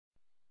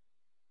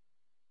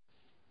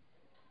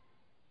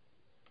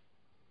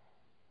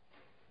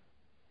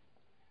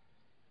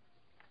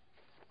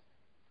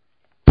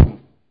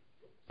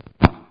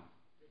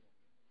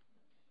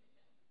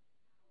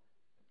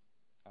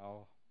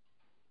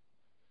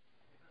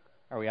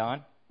Are we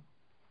on?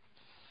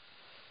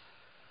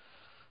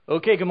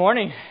 Okay, good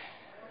morning.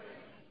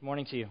 Good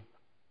morning to you.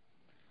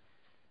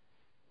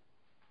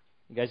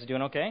 You guys are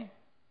doing okay?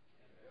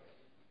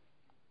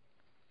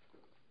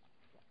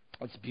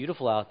 It's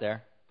beautiful out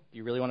there. Do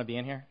you really want to be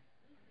in here?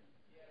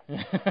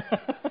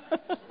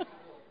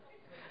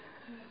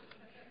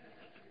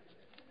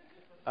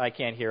 I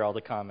can't hear all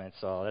the comments,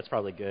 so that's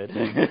probably good.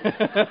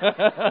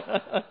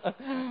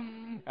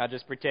 I'll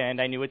just pretend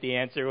I knew what the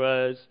answer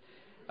was.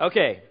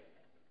 Okay.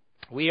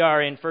 We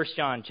are in 1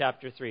 John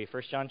chapter 3.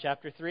 1 John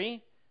chapter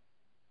 3,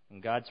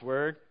 in God's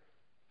Word,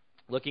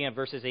 looking at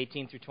verses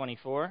 18 through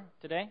 24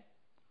 today.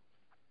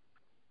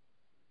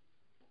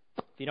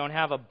 If you don't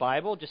have a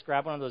Bible, just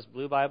grab one of those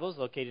blue Bibles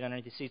located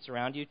underneath the seats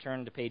around you.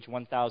 Turn to page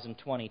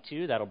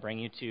 1022. That'll bring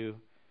you to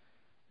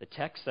the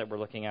text that we're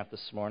looking at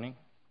this morning.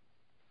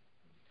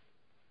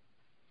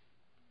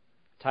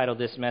 Titled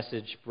this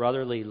message,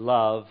 Brotherly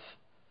Love.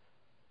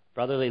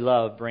 Brotherly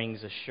love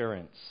brings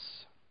assurance.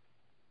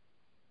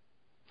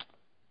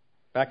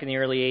 Back in the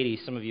early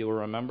 80s, some of you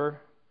will remember,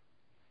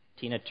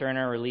 Tina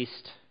Turner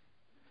released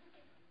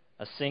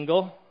a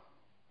single.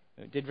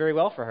 It did very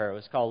well for her. It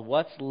was called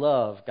What's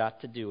Love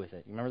Got to Do with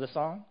It? You remember the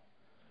song?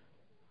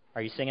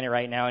 Are you singing it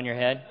right now in your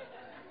head?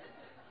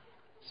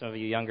 Some of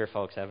you younger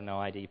folks have no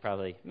idea.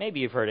 Maybe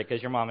you've heard it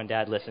because your mom and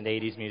dad listened to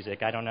 80s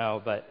music. I don't know,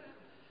 but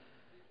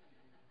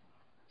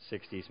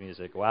 60s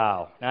music.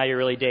 Wow. Now you're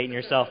really dating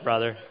yourself,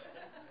 brother.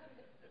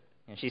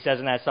 And she says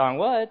in that song,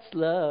 what's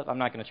love? I'm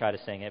not going to try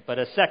to sing it, but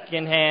a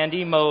secondhand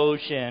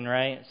emotion,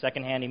 right?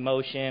 Secondhand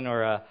emotion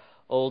or a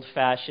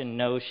old-fashioned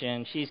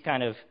notion. She's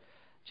kind of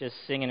just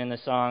singing in the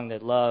song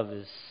that love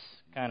is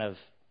kind of,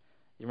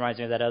 it reminds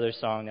me of that other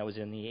song that was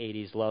in the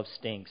 80s, Love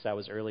Stinks. That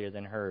was earlier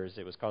than hers.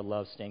 It was called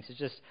Love Stinks. It's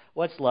just,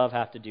 what's love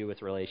have to do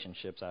with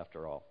relationships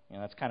after all?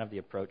 That's kind of the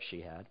approach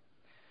she had.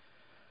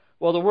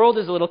 Well, the world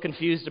is a little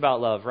confused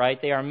about love,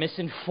 right? They are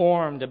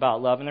misinformed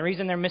about love. And the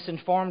reason they're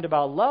misinformed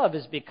about love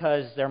is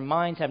because their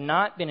minds have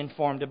not been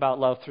informed about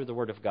love through the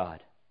Word of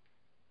God.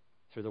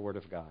 Through the Word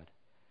of God.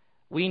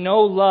 We know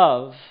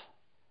love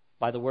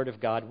by the Word of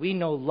God. We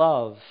know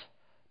love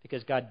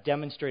because God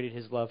demonstrated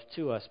His love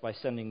to us by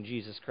sending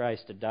Jesus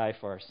Christ to die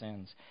for our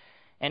sins.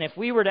 And if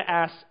we were to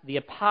ask the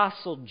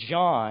Apostle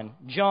John,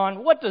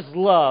 what does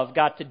love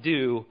got to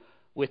do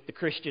with the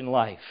Christian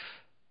life?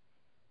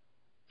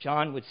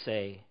 John would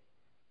say,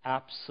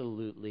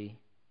 absolutely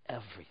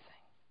everything.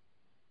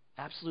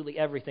 Absolutely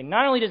everything.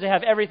 Not only does it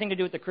have everything to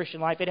do with the Christian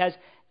life, it has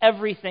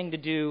everything to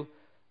do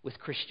with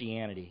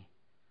Christianity.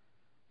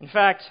 In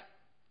fact,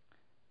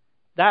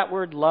 that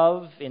word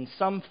love in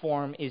some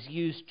form is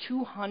used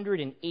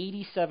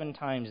 287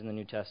 times in the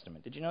New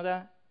Testament. Did you know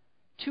that?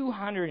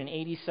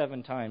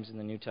 287 times in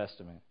the New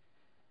Testament.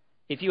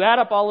 If you add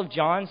up all of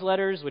John's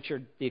letters, which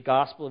are the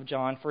Gospel of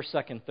John, 1st,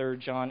 2nd, 3rd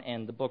John,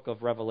 and the book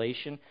of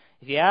Revelation,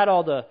 if you add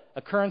all the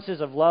occurrences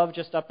of love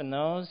just up in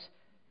those,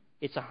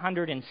 it's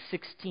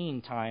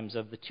 116 times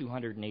of the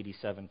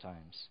 287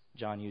 times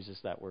John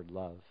uses that word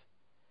love.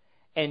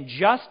 And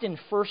just in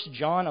 1st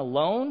John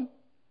alone,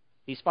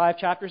 these 5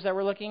 chapters that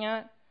we're looking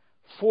at,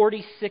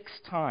 46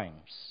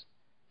 times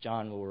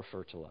John will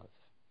refer to love.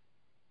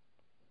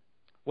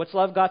 What's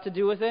love got to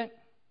do with it?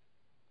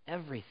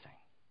 Everything.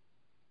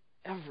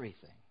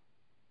 Everything.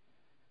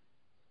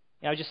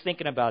 I was just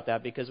thinking about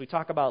that because we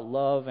talk about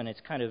love and it's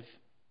kind of,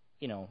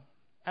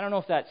 I don't know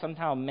if that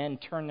somehow men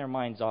turn their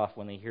minds off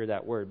when they hear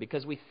that word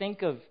because we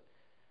think of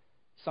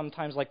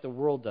sometimes like the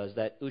world does,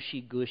 that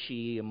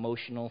ushy-gushy,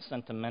 emotional,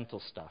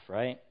 sentimental stuff,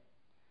 right?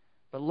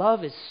 But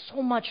love is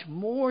so much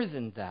more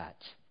than that.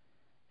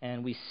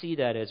 And we see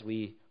that as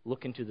we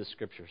look into the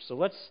Scripture. So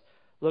let's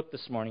look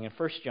this morning in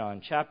 1 John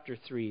chapter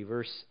 3,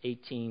 verse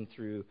 18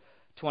 through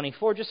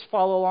 24. Just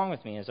follow along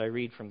with me as I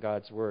read from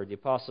God's Word. The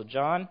Apostle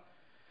John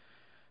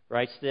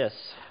writes this,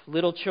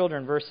 Little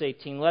children, verse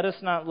 18, let us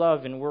not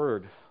love in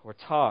word or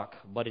talk,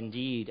 but in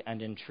deed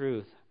and in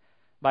truth.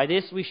 By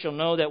this we shall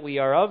know that we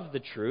are of the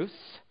truth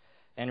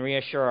and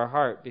reassure our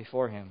heart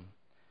before Him.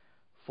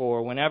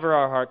 For whenever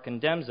our heart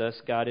condemns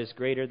us, God is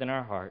greater than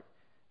our heart,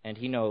 and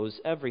He knows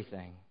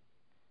everything.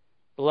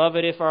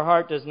 Beloved, if our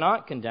heart does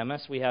not condemn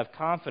us, we have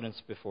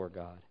confidence before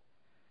God.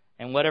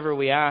 And whatever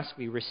we ask,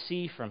 we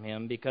receive from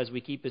Him because we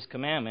keep His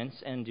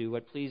commandments and do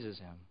what pleases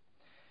Him.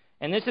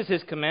 And this is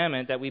His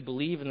commandment, that we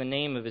believe in the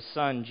name of His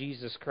Son,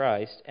 Jesus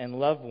Christ, and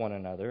love one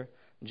another,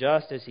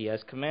 just as He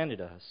has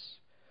commanded us.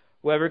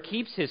 Whoever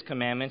keeps His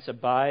commandments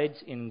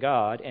abides in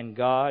God, and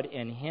God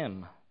in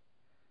him.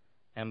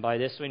 And by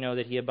this we know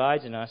that He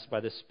abides in us by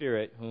the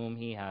Spirit whom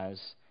He has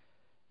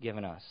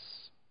given us.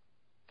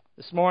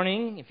 This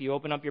morning, if you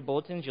open up your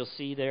bulletins, you'll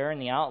see there in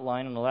the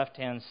outline on the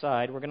left-hand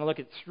side, we're going to look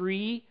at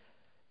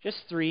just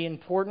three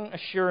important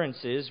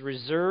assurances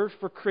reserved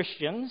for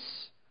Christians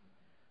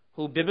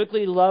who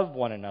biblically love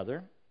one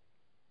another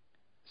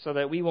so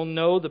that we will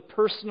know the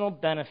personal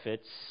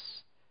benefits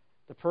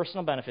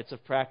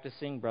of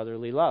practicing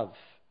brotherly love.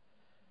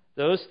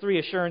 Those 3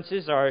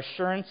 assurances are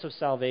assurance of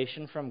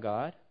salvation from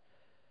God,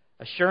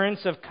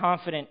 assurance of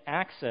confident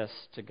access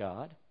to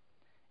God,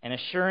 an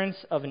assurance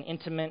of an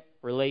intimate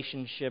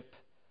relationship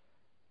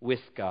with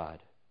God.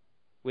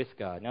 With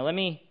God. Now let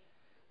me,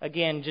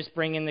 again, just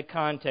bring in the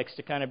context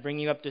to kind of bring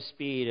you up to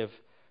speed of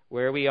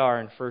where we are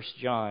in 1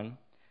 John.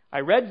 I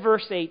read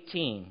verse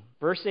 18.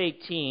 Verse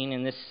 18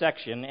 in this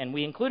section, and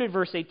we included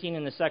verse 18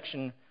 in the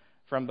section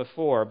from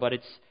before, but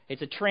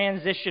it's a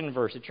transition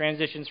verse. It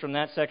transitions from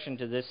that section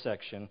to this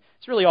section.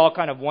 It's really all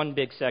kind of one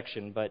big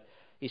section, but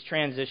he's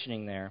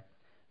transitioning there.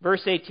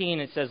 Verse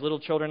 18, it says, "Little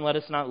children, let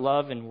us not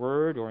love in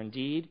word or in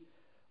deed,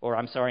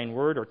 in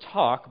word or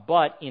talk,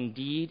 but in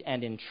deed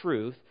and in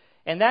truth."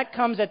 And that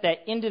comes at the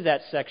end of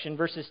that section,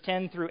 verses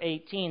 10 through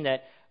 18,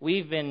 that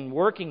we've been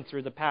working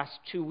through the past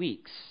 2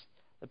 weeks.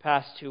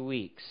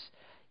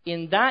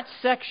 In that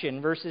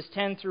section, verses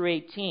 10 through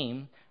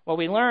 18, what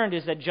we learned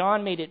is that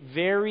John made it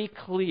very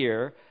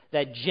clear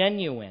that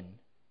genuine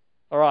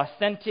or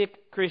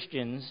authentic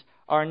Christians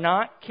are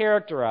not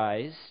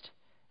characterized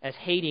as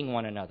hating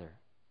one another.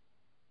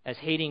 And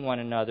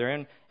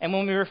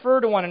when we refer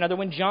to one another,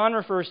 when John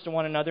refers to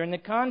one another, in the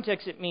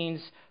context it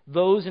means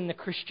those in the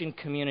Christian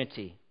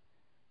community.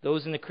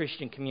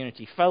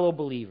 Fellow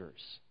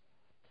believers.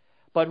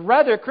 But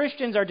rather,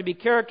 Christians are to be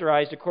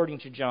characterized, according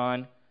to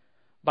John,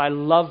 by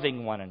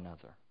loving one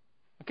another.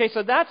 Okay,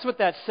 so that's what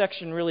that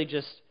section really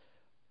just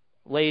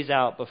lays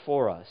out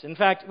before us. In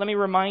fact, let me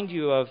remind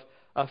you of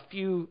a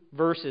few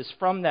verses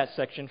from that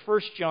section.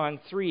 1 John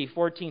 3,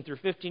 14 through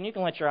 15. You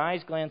can let your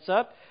eyes glance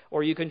up,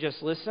 or you can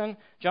just listen.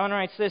 John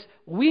writes this,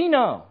 "We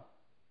know,"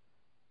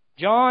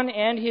 John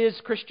and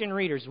his Christian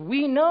readers,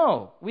 "we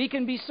know, we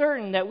can be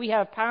certain that we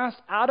have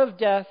passed out of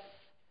death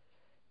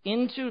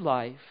into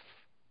life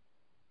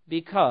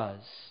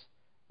because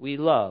we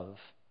love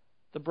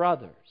the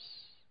brothers.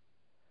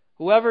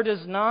 Whoever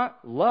does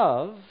not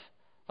love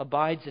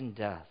abides in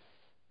death.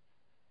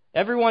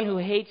 Everyone who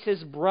hates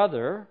his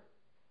brother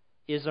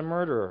is a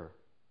murderer.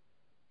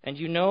 And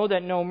you know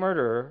that no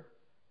murderer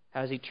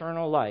has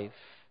eternal life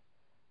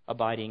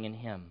abiding in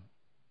him."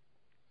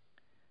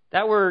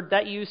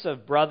 That use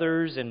of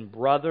brothers and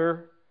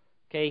brother,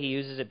 okay, he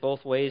uses it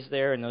both ways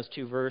there in those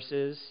two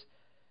verses.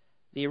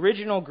 The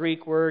original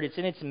Greek word, it's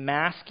in its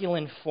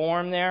masculine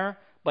form there,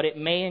 but it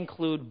may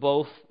include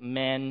both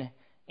men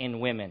and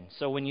women.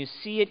 So when you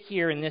see it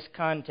here in this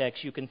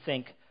context, you can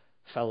think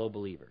fellow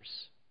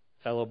believers,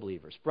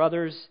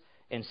 brothers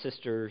and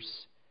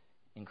sisters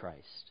in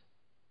Christ.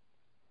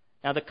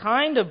 Now, the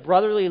kind of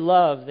brotherly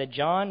love that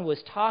John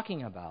was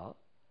talking about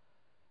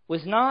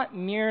was not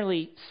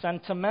merely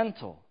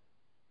sentimental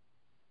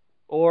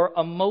or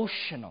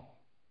emotional.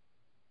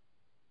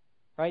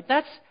 Right?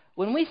 That's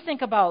when we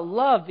think about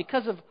love,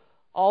 because of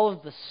all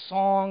of the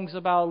songs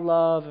about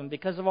love and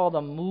because of all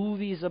the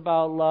movies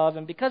about love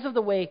and because of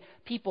the way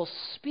people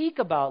speak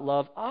about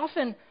love,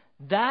 often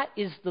that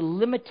is the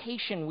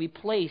limitation we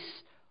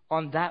place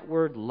on that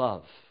word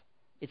love.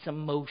 It's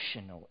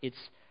emotional.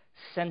 It's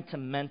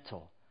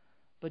sentimental.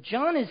 But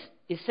John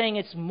is saying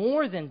it's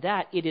more than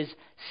that. It is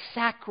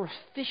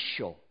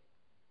sacrificial.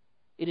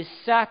 It is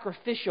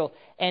sacrificial,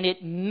 and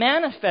it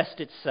manifests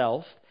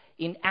itself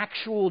in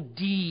actual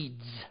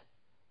deeds,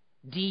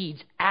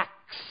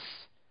 acts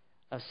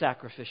of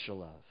sacrificial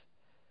love.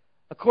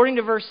 According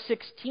to verse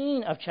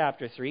 16 of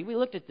chapter 3, we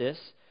looked at this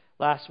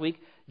last week,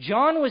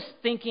 John was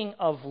thinking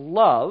of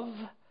love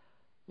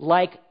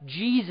like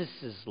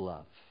Jesus'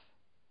 love.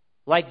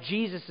 Like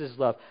Jesus'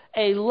 love.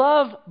 A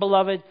love,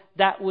 beloved,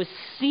 that was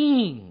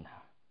seen.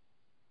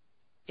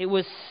 It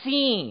was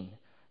seen.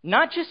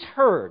 Not just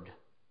heard,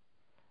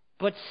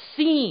 but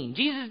seen.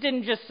 Jesus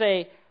didn't just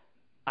say,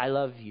 "I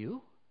love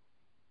you,"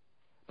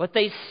 but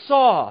they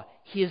saw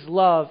his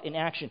love in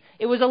action.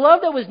 It was a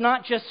love that was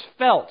not just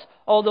felt,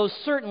 although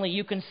certainly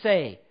you can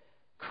say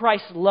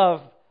Christ's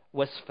love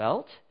was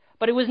felt,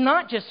 but it was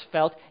not just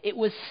felt, it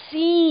was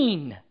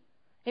seen.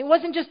 It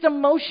wasn't just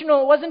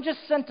emotional, it wasn't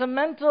just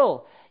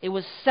sentimental. It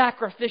was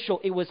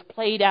sacrificial. It was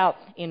played out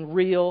in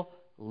real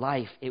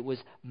life. It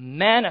was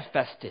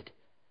manifested.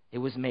 It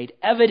was made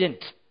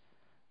evident.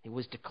 It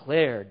was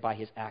declared by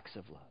his acts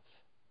of love.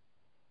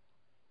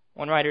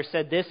 One writer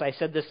said this, I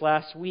said this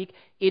last week,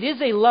 "It is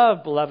a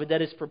love, beloved,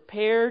 that is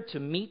prepared to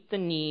meet the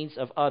needs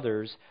of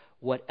others,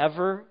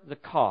 whatever the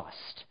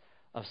cost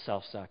of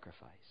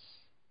self-sacrifice."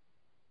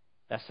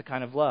 That's the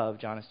kind of love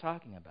John is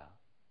talking about.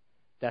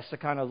 That's the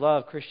kind of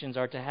love Christians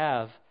are to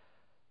have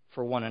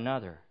for one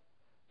another.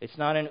 It's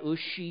not an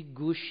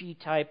ushy-gushy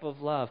type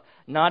of love.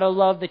 Not a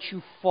love that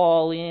you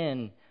fall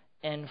in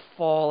and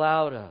fall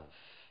out of.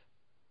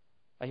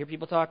 I hear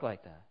people talk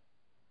like that.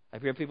 I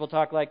hear people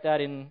talk like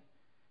that in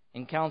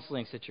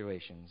counseling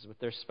situations with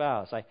their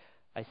spouse. I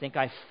think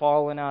I've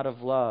fallen out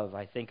of love.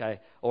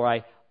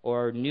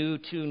 Or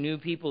two new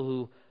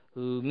people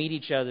who meet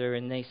each other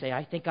and they say,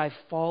 "I think I've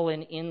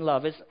fallen in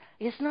love."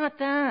 It's not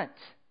that.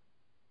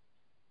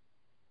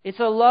 It's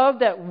a love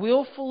that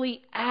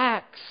willfully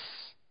acts.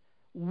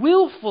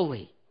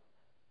 Willfully.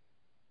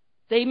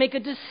 They make a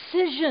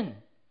decision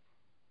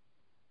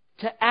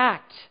to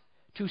act,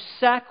 to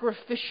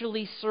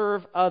sacrificially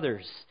serve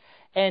others.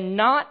 And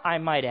not, I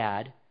might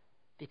add,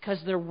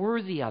 because they're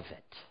worthy of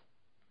it.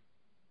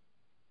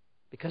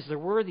 because they're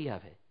worthy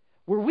of it.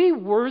 Were we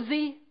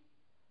worthy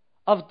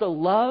of the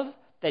love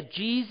that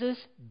Jesus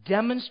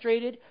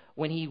demonstrated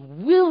when He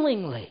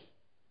willingly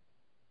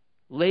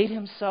laid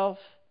Himself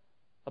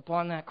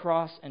upon that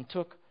cross and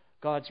took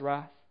God's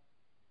wrath?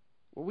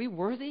 Were we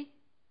worthy?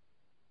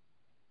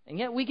 And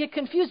yet we get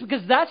confused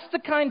because that's the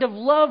kind of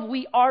love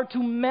we are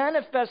to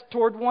manifest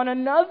toward one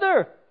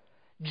another.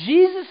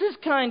 Jesus'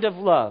 kind of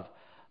love.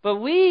 But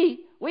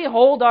we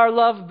hold our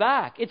love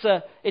back. It's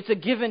a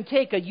give and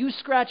take. You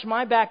scratch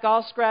my back,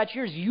 I'll scratch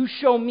yours. You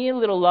show me a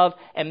little love,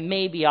 and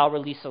maybe I'll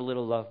release a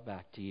little love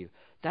back to you.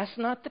 That's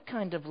not the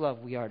kind of love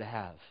we are to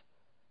have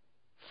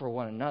for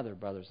one another,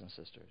 brothers and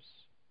sisters.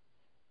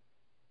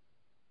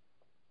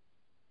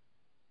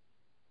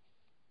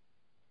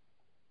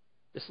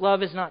 This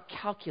love is not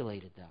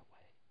calculated that way.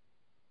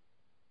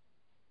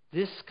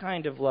 This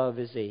kind of love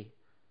is a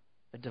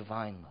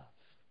divine love.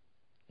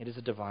 It is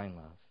a divine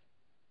love.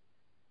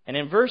 And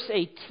in verse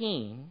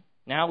 18,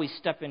 now we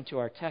step into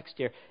our text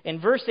here. In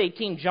verse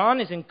 18,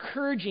 John is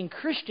encouraging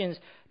Christians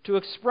to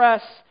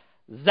express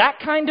that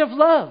kind of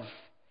love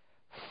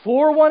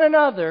for one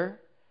another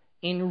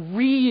in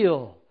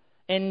real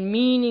and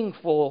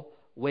meaningful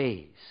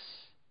ways.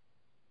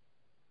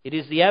 It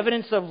is the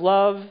evidence of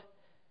love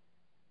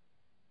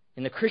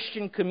in the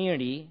Christian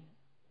community,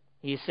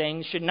 he is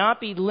saying, should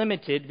not be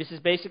limited. This is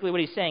basically what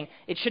he's saying.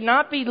 It should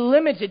not be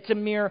limited to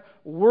mere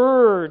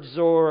words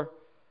or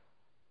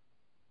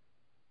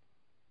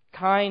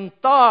kind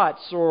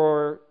thoughts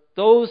or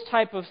those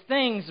type of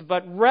things,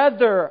 but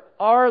rather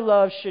our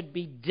love should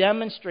be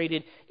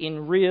demonstrated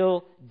in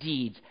real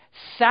deeds.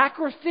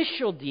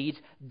 Sacrificial deeds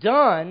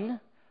done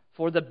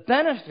for the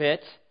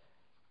benefit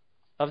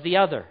of the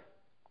other.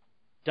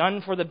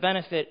 Done for the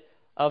benefit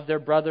of their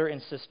brother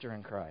and sister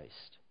in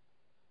Christ.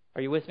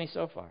 Are you with me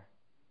so far?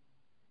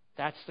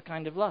 That's the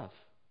kind of love.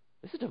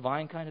 This is a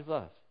divine kind of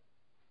love.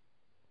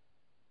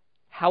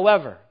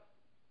 However,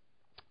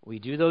 we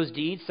do those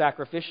deeds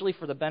sacrificially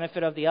for the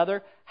benefit of the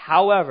other.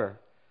 However,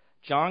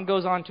 John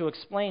goes on to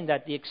explain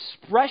that the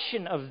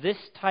expression of this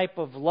type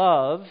of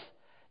love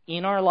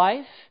in our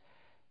life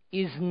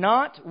is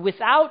not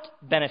without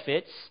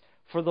benefits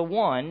for the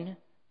one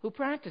who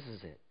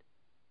practices it.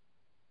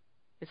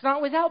 It's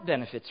not without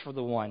benefits for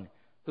the one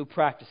who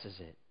practices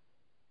it.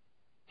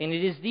 And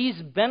it is these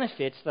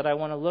benefits that I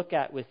want to look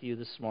at with you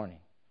this morning.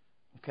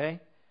 Okay?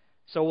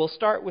 So we'll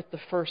start with the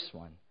first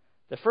one.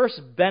 The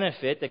first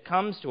benefit that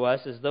comes to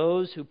us as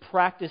those who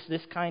practice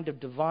this kind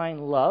of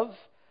divine love,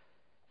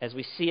 as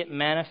we see it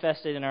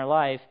manifested in our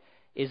life,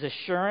 is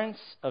assurance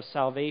of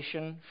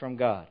salvation from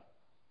God.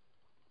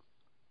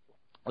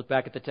 Look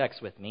back at the text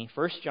with me.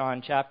 1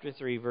 John chapter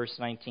 3, verse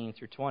 19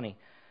 through 20.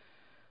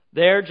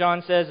 There,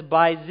 John says,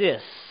 "By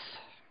this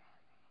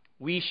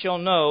we shall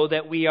know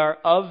that we are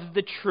of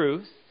the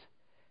truth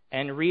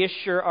and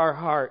reassure our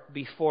heart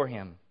before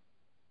Him.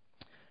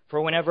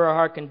 For whenever our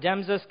heart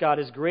condemns us, God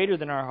is greater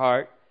than our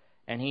heart,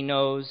 and He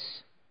knows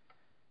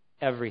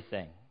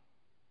everything."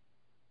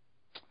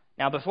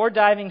 Now, before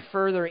diving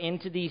further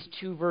into these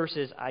two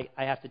verses, I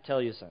have to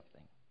tell you something.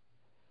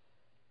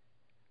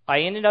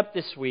 I ended up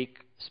this week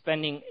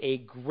spending a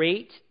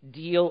great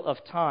deal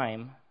of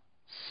time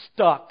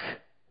stuck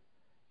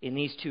in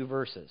these two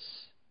verses.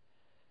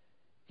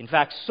 In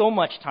fact, so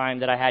much time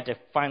that I had to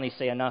finally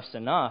say enough's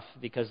enough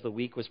because the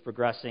week was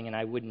progressing and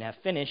I wouldn't have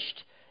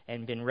finished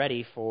and been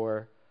ready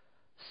for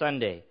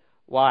Sunday.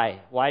 Why?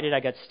 Why did I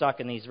get stuck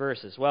in these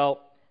verses?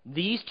 Well,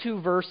 these two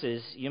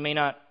verses, you may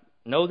not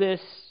know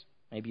this,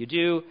 maybe you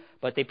do,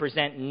 but they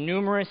present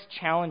numerous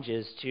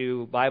challenges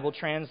to Bible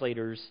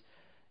translators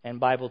and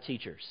Bible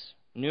teachers.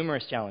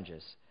 Numerous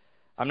challenges.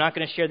 I'm not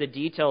going to share the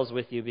details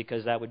with you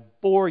because that would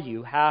bore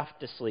you half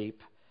to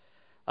sleep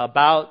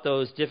about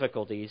those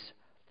difficulties.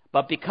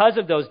 But because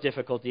of those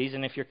difficulties,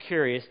 and if you're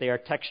curious, they are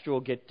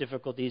textual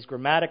difficulties,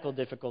 grammatical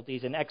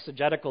difficulties, and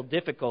exegetical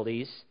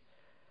difficulties,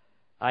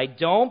 I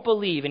don't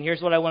believe, and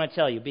here's what I want to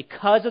tell you,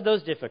 because of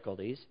those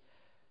difficulties,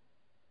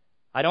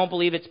 I don't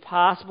believe it's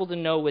possible to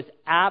know with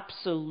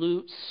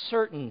absolute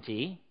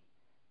certainty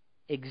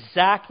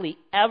exactly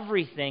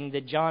everything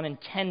that John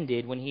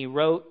intended when he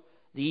wrote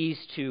these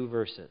two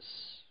verses.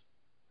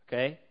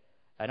 Okay?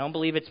 I don't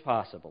believe it's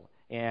possible.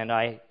 And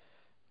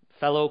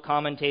fellow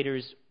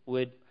commentators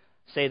would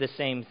say the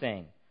same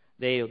thing.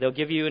 They'll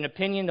give you an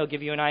opinion, they'll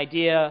give you an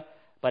idea,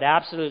 but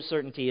absolute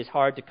certainty is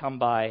hard to come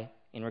by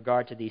in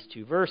regard to these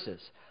two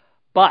verses.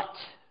 But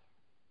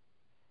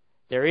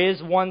there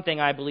is one thing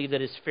I believe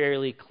that is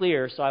fairly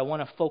clear, so I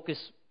want to focus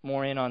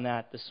more in on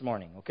that this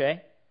morning,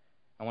 okay?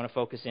 I want to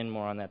focus in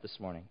more on that this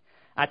morning.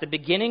 At the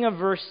beginning of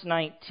verse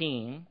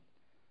 19,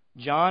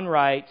 John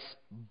writes,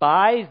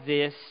 "By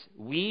this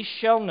we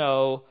shall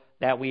know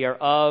that we are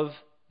of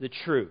the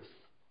truth."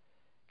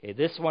 Okay,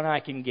 this one I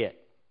can get.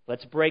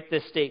 Let's break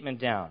this statement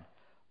down.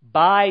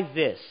 By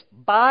this.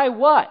 By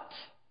what?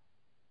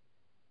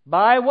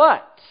 By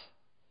what?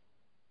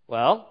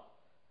 Well,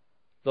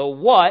 the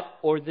what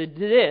or the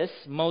this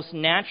most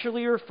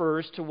naturally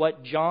refers to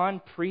what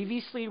John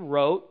previously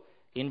wrote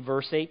in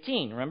verse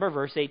 18. Remember,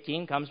 verse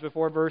 18 comes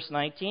before verse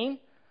 19.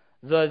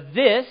 The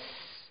this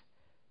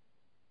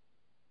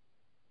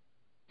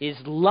is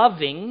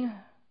loving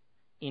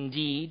in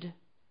deed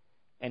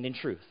and in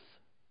truth.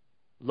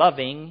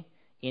 Loving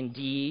in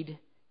deed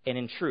and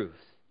in truth.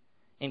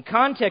 In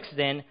context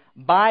then,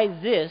 by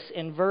this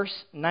in verse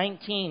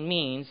 19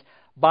 means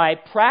by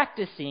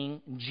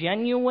practicing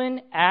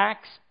genuine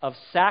acts of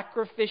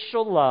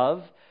sacrificial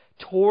love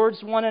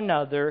towards one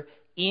another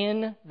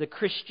in the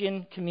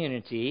Christian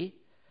community,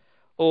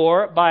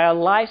 or by a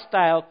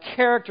lifestyle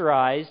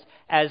characterized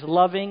as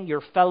loving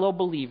your fellow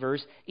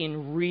believers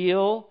in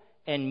real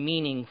and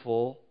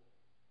meaningful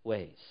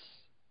ways.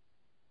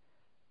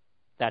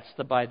 That's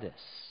the by this.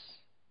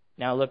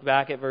 Now look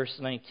back at verse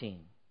 19.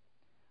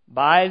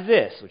 By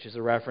this, which is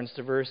a reference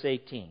to verse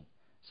 18.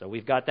 So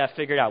we've got that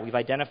figured out. We've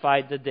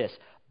identified the this.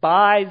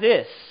 By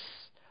this,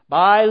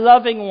 by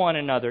loving one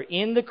another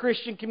in the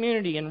Christian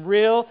community in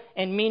real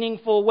and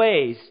meaningful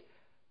ways.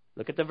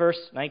 Look at the verse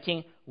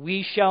 19.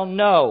 We shall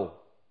know.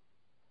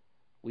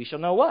 We shall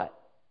know what?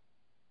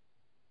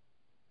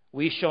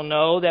 We shall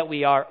know that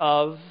we are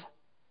of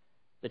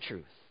the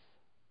truth.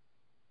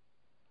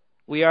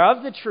 We are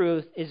of the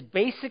truth is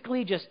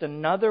basically just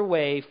another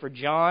way for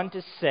John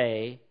to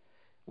say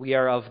we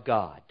are of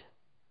God.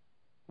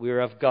 We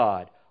are of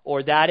God.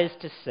 Or that is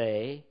to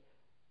say,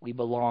 we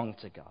belong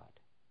to God.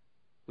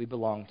 We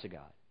belong to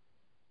God.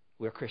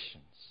 We're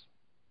Christians.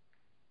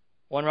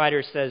 One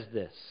writer says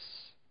this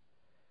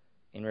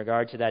in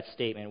regard to that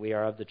statement, we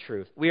are of the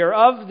truth. We are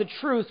of the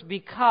truth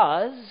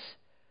because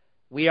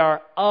we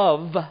are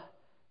of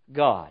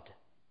God.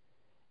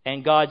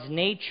 And God's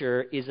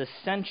nature is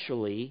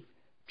essentially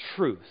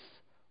truth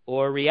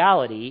or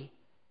reality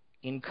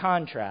in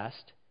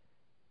contrast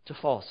to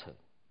falsehood.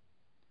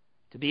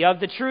 To be of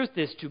the truth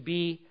is to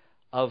be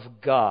of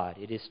God.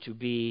 It is to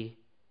be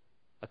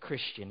a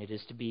Christian. It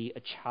is to be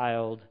a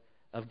child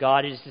of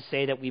God. It is to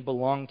say that we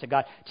belong to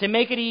God. To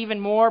make it even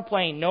more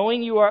plain,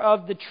 knowing you are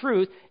of the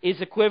truth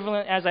is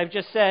equivalent, as I've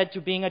just said,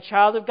 to being a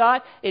child of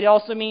God. It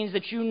also means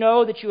that you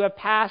know that you have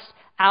passed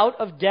out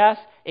of death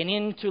and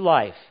into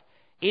life.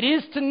 It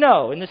is to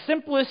know, in the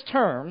simplest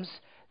terms,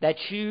 that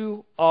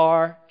you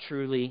are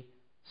truly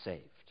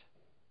saved.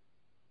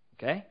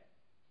 Okay?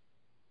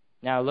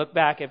 Now look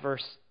back at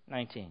verse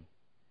 19.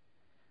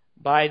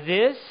 By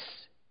this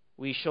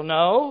we shall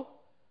know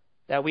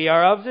that we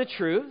are of the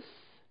truth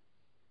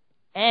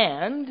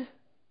and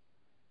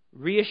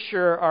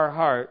reassure our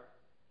heart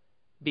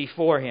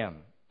before Him.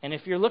 And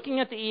if you're looking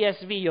at the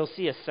ESV, you'll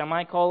see a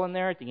semicolon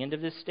there at the end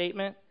of this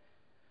statement.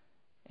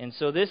 And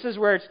so this is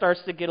where it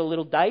starts to get a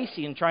little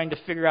dicey in trying to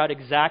figure out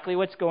exactly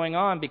what's going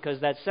on, because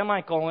that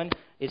semicolon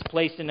is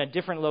placed in a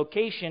different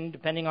location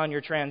depending on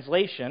your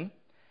translation.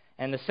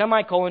 And the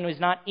semicolon is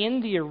not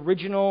in the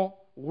original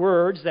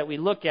words that we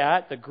look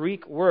at, the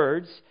Greek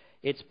words.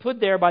 It's put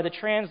there by the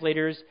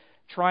translators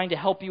trying to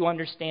help you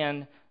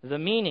understand the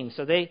meaning.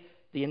 So in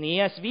the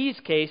ESV's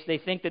case, they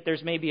think that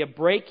there's maybe a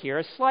break here,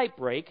 a slight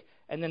break,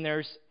 and then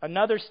there's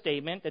another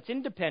statement that's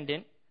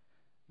independent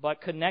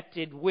but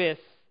connected with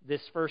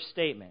this first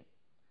statement.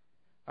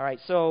 All right,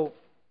 so,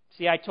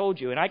 see, I told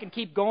you, and I can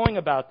keep going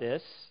about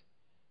this.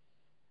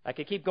 I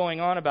could keep going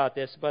on about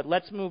this, but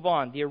let's move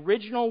on. The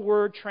original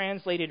word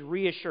translated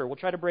reassure, we'll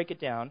try to break it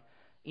down,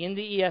 in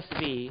the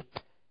ESV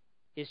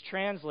is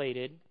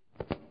translated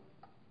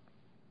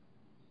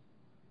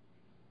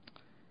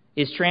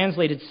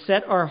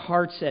set our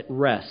hearts at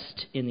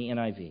rest in the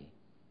NIV.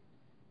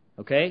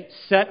 Okay?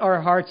 Set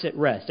our hearts at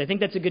rest. I think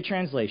that's a good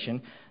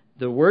translation.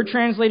 The word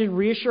translated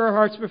reassure our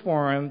hearts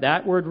before Him,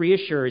 that word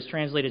reassure is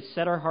translated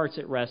set our hearts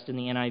at rest in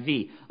the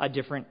NIV, a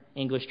different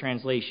English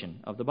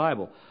translation of the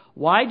Bible.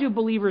 Why do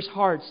believers'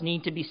 hearts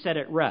need to be set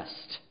at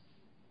rest?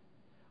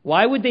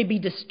 Why would they be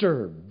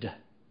disturbed?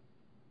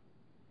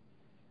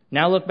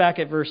 Now look back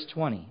at verse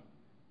 20.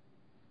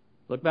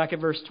 Look back at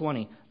verse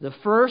 20. The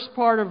first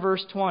part of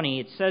verse 20,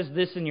 it says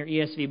this in your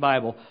ESV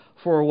Bible,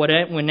 for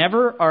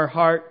whenever our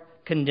heart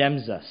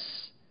condemns us.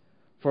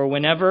 For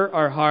whenever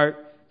our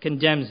heart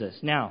condemns us.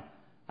 Now,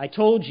 I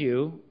told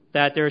you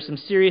that there are some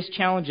serious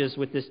challenges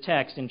with this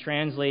text in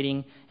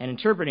translating and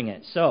interpreting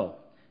it. So,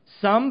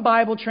 some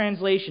Bible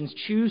translations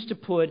choose to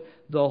put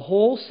the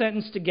whole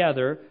sentence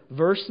together,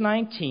 verse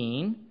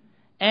 19,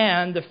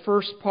 and the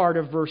first part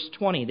of verse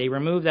 20. They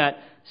remove that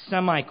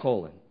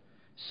semicolon.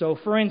 So,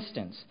 for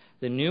instance,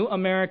 the New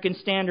American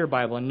Standard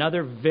Bible,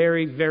 another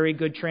very, very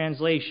good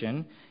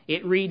translation,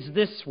 it reads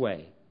this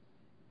way.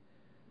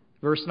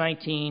 Verse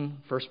 19,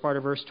 first part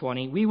of verse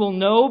 20. We will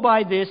know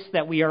by this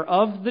that we are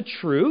of the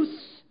truth.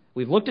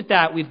 We've looked at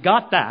that. We've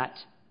got that.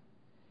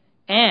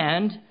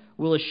 And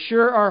will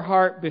assure our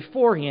heart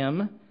before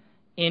Him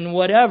in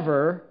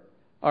whatever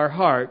our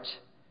heart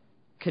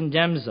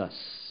condemns us.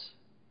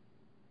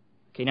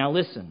 Okay, now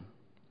listen.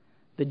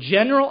 The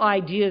general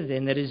idea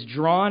then that is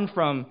drawn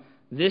from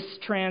this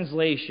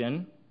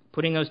translation,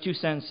 putting those two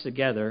sentences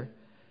together,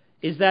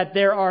 is that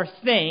there are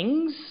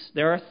things,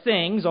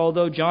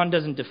 although John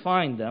doesn't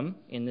define them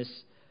in this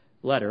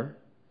letter,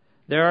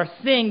 there are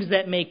things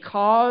that may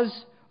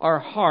cause our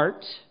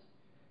heart,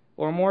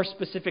 or more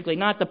specifically,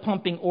 not the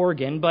pumping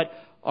organ, but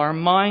our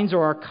minds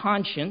or our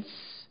conscience,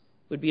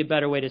 would be a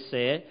better way to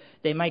say it.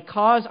 They might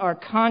cause our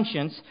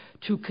conscience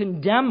to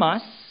condemn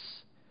us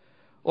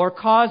or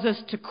cause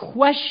us to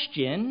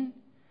question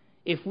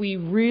if we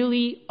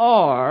really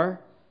are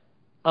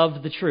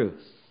of the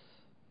truth,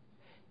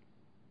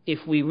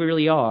 if we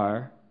really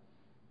are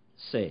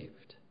saved.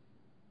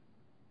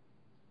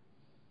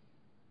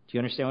 Do you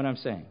understand what I'm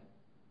saying?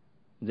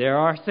 There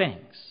are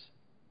things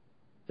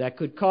that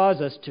could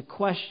cause us to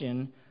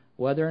question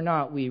whether or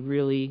not we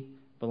really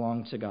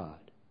belong to God.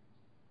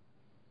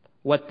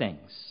 What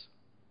things?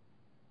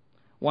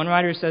 One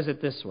writer says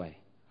it this way.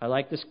 I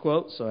like this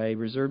quote, so I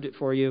reserved it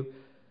for you.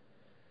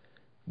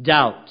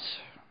 Doubt,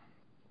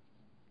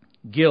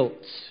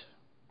 guilt,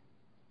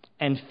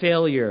 and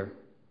failure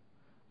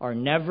are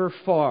never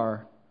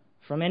far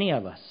from any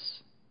of us.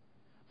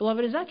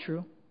 Beloved, is that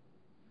true?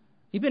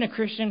 You've been a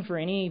Christian for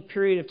any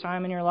period of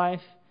time in your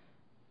life?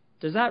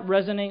 Does that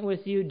resonate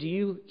with you? Do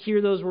you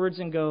hear those words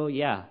and go,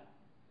 yeah,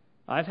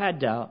 I've had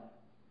doubt,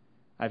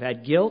 I've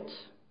had guilt,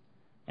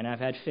 and I've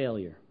had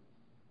failure.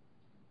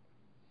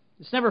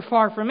 It's never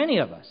far from any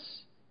of us.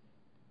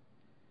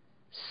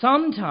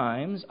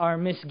 Sometimes our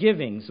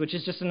misgivings, which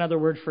is just another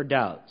word for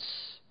doubts,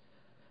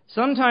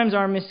 sometimes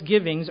our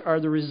misgivings are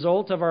the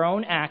result of our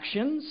own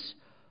actions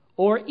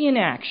or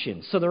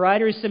inaction. So the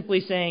writer is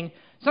simply saying,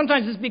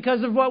 sometimes it's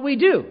because of what we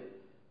do.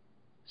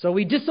 So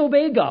we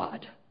disobey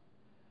God.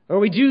 Or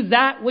we do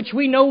that which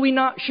we know we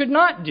should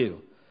not do.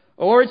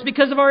 Or it's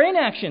because of our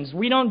inactions.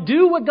 We don't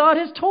do what God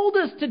has told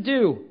us to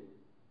do.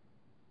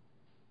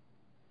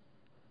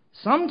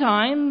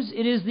 Sometimes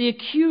it is the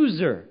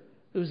accuser.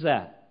 Who's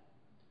that?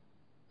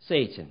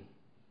 Satan.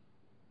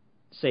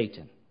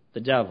 Satan,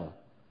 the devil.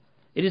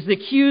 It is the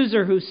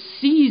accuser who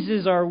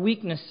seizes our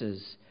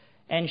weaknesses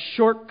and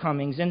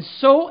shortcomings and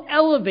so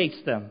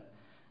elevates them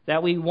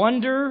that we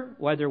wonder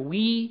whether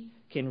we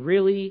can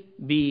really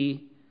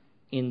be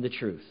in the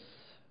truth.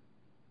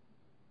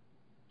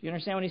 Do you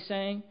understand what he's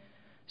saying?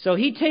 So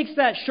he takes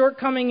that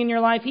shortcoming in your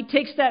life, he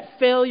takes that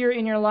failure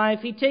in your life,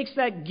 he takes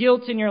that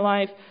guilt in your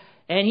life,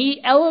 and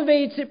he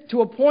elevates it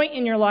to a point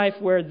in your life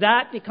where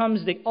that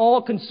becomes the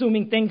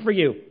all-consuming thing for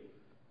you.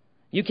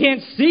 You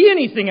can't see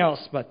anything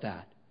else but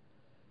that.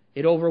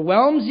 It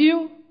overwhelms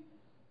you,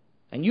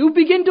 and you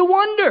begin to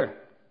wonder,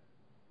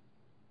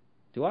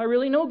 do I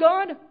really know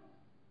God?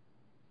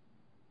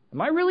 Am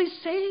I really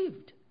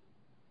saved?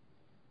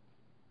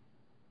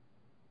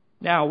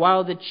 Now,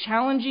 while the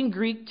challenging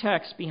Greek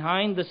text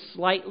behind the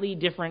slightly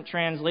different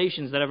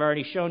translations that I've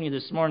already shown you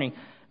this morning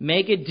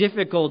make it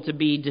difficult to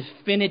be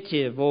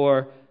definitive,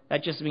 or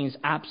that just means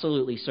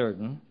absolutely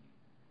certain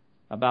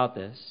about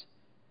this,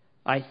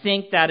 I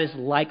think that is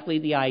likely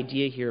the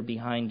idea here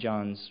behind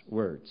John's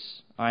words.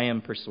 I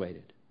am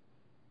persuaded.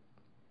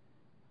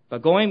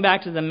 But going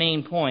back to the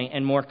main point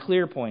and more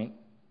clear point,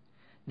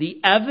 the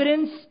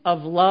evidence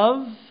of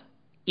love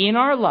in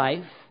our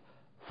life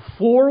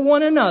for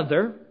one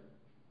another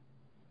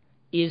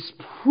is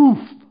proof,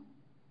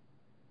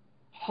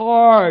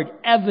 hard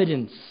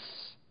evidence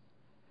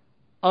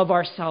of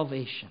our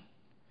salvation.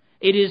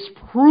 It is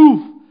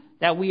proof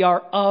that we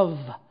are of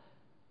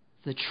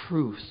the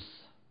truth.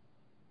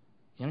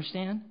 You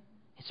understand?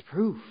 It's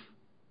proof.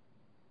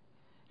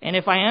 And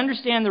if I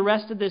understand the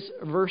rest of this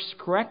verse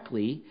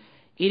correctly,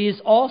 it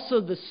is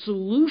also the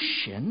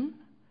solution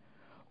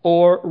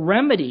or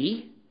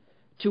remedy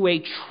to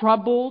a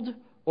troubled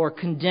or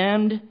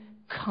condemned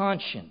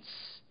conscience,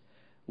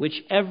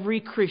 which every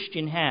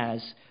Christian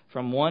has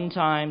from one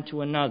time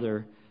to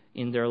another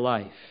in their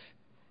life.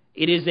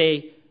 It is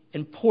an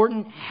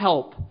important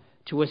help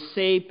to a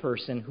saved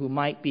person who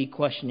might be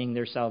questioning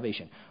their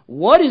salvation.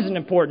 What is an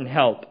important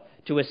help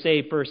to a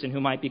saved person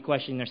who might be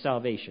questioning their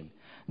salvation?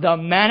 The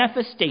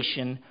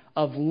manifestation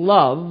of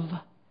love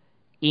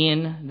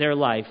in their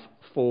life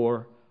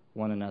for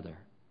one another.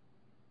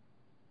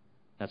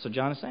 That's what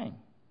John is saying.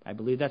 I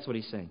believe that's what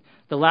he's saying.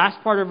 The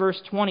last part of verse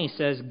 20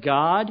 says,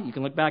 God, you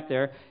can look back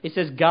there, it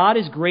says, God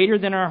is greater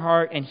than our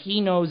heart and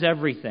He knows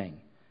everything.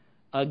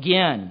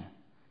 Again,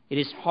 it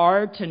is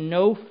hard to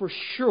know for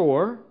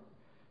sure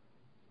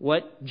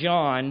what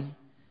John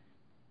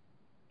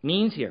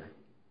means here.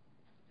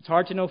 It's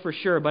hard to know for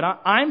sure, but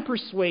I'm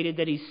persuaded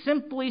that he's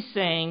simply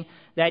saying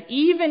that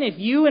even if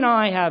you and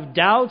I have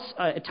doubts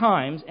at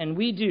times, and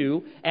we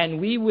do, and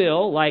we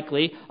will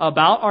likely,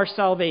 about our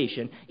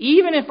salvation,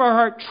 even if our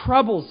heart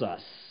troubles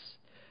us,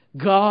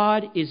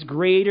 God is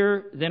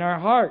greater than our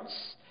hearts.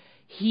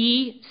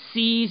 He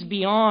sees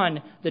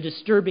beyond the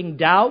disturbing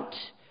doubt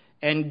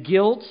and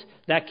guilt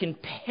that can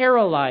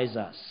paralyze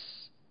us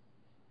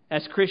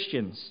as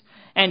Christians.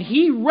 And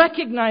He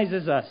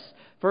recognizes us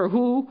for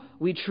who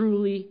we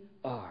truly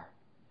are.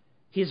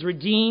 His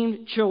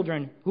redeemed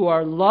children who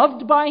are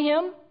loved by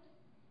Him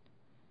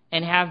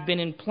and have been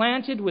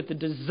implanted with the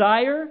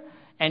desire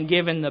and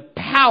given the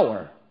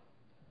power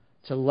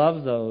to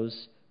love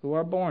those who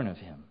are born of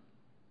Him.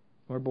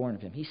 We're born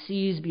of Him. He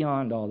sees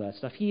beyond all that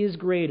stuff. He is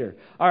greater.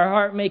 Our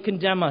heart may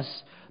condemn us,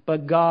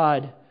 but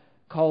God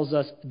calls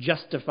us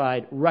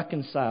justified,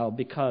 reconciled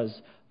because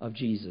of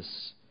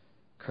Jesus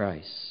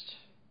Christ.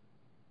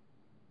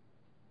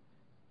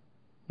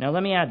 Now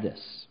let me add this.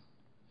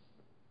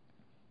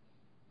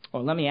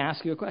 Or let me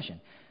ask you a question.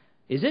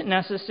 Is it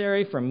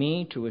necessary for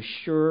me to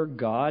assure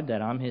God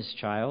that I'm His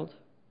child?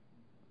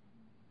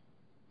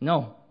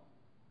 No.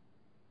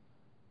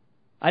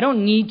 I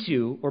don't need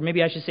to, or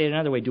maybe I should say it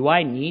another way. Do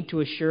I need to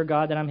assure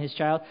God that I'm His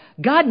child?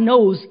 God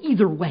knows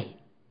either way.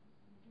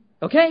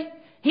 Okay?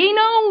 He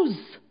knows.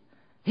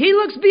 He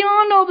looks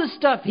beyond all this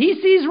stuff. He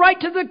sees right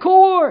to the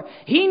core.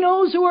 He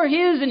knows who are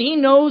His and He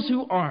knows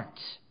who aren't.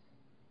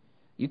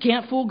 You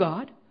can't fool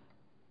God.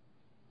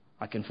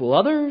 I can fool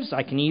others.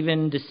 I can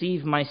even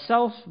deceive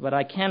myself, but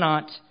I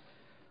cannot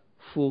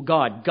fool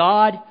God.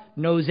 God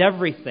knows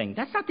everything.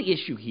 That's not the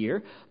issue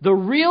here. The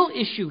real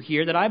issue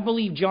here that I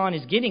believe John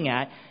is getting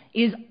at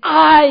is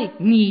I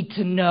need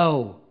to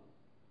know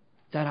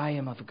that I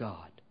am of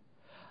God.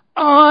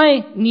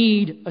 I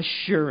need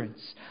assurance.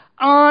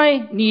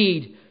 I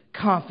need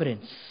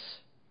confidence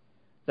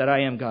that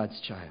I am God's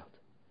child.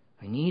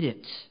 I need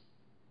it.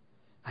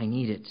 I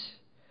need it.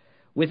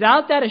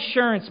 Without that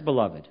assurance,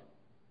 beloved,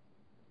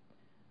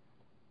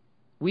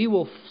 we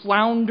will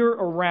flounder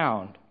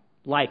around,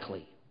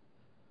 likely.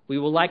 We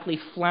will likely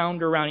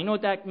flounder around. You know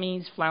what that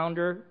means,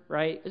 flounder,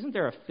 right? Isn't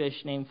there a fish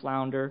named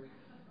Flounder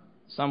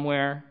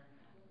somewhere?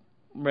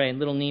 Right,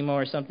 Little Nemo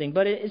or something.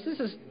 But is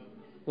this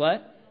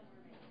what?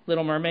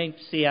 Little Mermaid?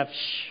 CF.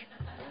 Shh.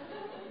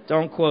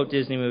 Don't quote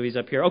Disney movies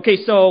up here. Okay,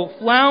 so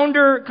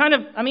flounder,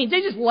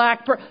 they just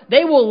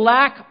they will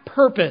lack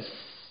purpose.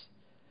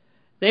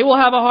 They will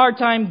have a hard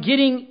time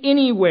getting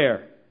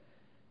anywhere.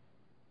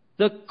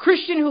 The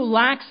Christian who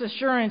lacks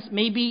assurance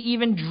may be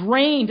even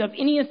drained of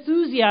any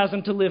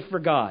enthusiasm to live for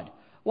God.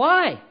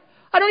 Why?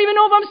 I don't even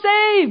know if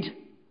I'm saved.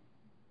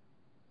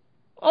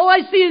 All I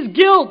see is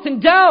guilt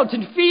and doubt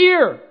and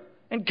fear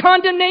and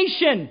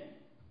condemnation.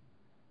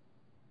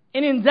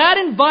 And in that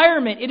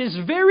environment, it is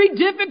very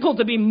difficult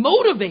to be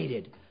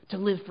motivated to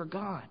live for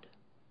God.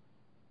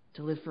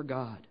 To live for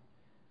God.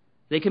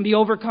 They can be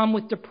overcome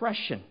with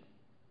depression.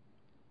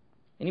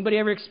 Anybody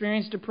ever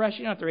experienced depression?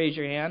 You don't have to raise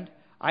your hand.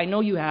 I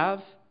know you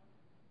have.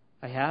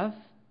 I have.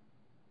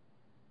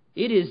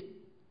 It is,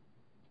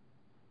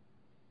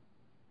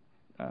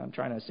 I'm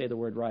trying to say the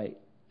word right,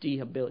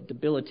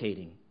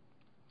 debilitating.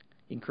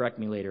 You can correct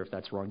me later if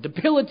that's wrong.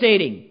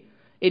 Debilitating.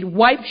 It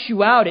wipes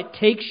you out. It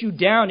takes you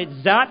down. It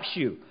zaps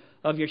you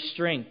of your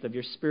strength, of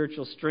your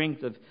spiritual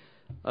strength,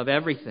 of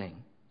everything.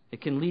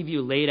 It can leave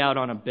you laid out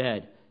on a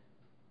bed.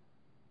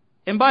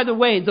 And by the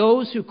way,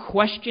 those who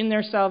question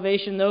their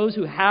salvation, those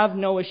who have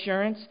no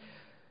assurance,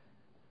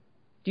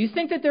 do you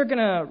think that they're going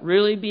to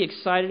really be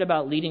excited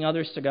about leading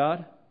others to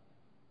God?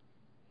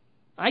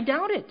 I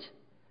doubt it.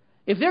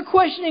 If they're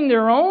questioning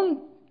their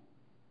own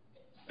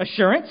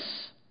assurance,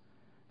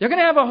 they're going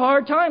to have a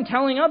hard time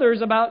telling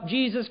others about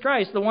Jesus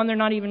Christ, the one they're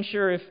not even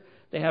sure if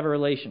they have a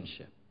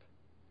relationship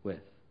with.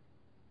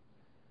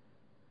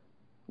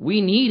 We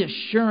need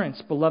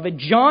assurance, beloved.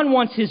 John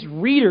wants his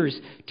readers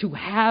to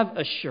have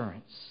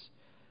assurance.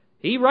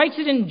 He writes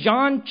it in 1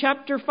 John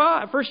chapter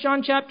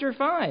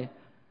 5.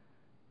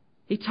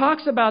 He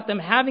talks about them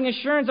having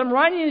assurance. I'm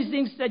writing these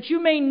things that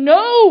you may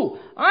know.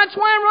 That's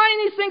why I'm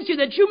writing these things to you,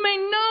 that you may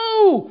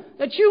know.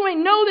 That you may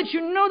know, that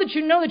you know, that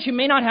you know, that you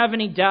may not have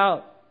any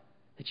doubt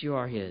that you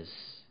are His.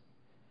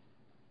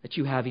 That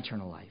you have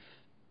eternal life.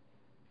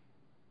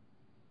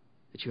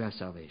 That you have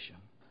salvation.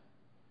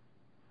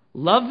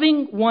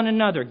 Loving one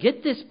another.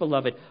 Get this,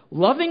 beloved.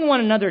 Loving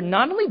one another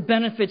not only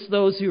benefits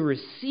those who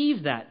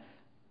receive that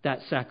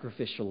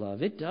sacrificial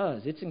love. It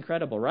does. It's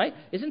incredible, right?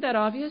 Isn't that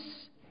obvious?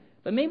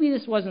 But maybe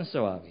this wasn't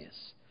so obvious.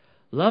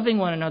 Loving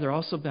one another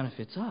also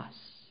benefits us.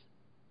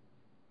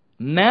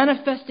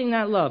 Manifesting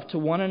that love to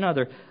one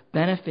another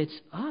benefits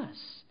us.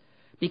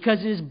 Because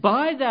it is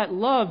by that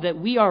love that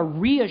we are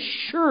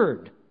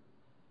reassured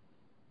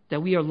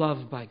that we are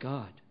loved by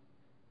God.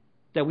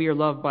 That we are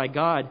loved by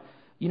God.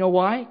 You know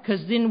why?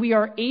 Because then we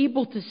are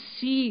able to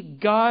see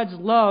God's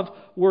love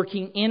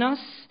working in us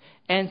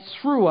and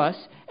through us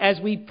as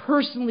we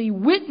personally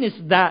witness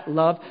that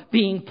love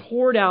being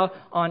poured out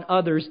on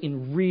others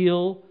in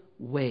real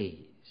ways.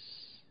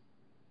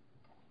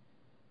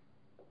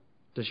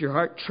 Does your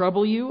heart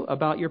trouble you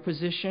about your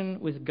position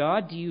with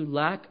God? Do you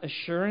lack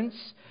assurance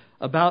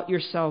about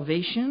your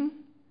salvation?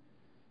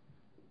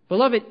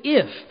 Beloved,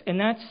 if, and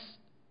that's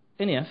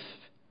an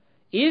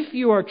if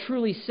you are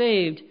truly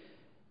saved,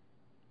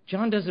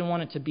 John doesn't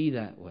want it to be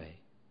that way.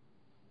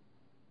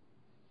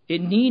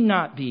 It need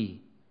not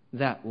be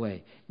that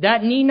way.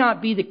 That need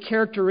not be the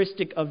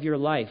characteristic of your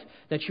life,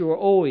 that you are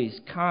always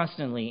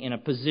constantly in a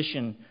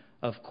position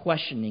of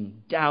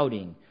questioning,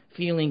 doubting,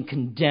 feeling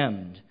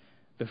condemned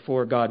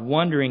before God,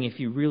 wondering if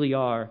you really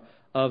are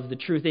of the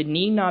truth. It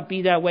need not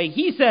be that way.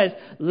 He says,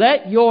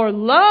 let your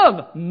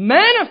love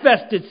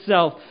manifest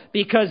itself,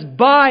 because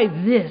by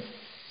this,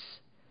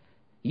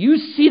 you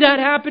see that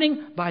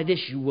happening, by this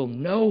you will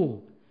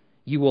know,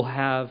 you will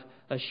have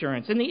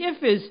assurance. And the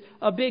if is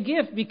a big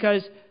if,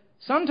 because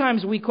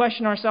sometimes we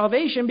question our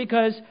salvation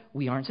because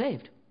we aren't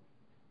saved.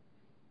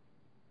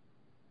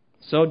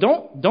 So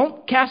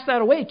don't cast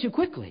that away too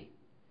quickly.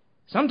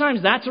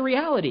 Sometimes that's a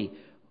reality.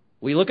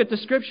 We look at the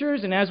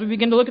Scriptures, and as we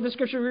begin to look at the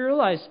Scripture, we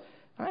realize,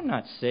 I'm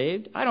not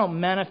saved. I don't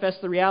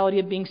manifest the reality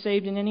of being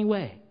saved in any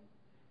way.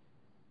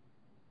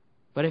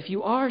 But if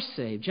you are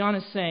saved, John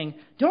is saying,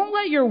 don't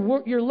let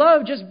your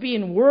love just be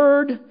in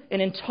word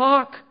and in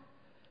talk.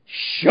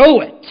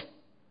 Show it.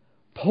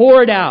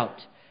 Pour it out.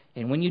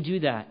 And when you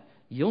do that,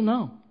 you'll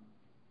know.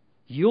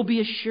 You'll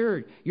be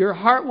assured. Your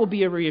heart will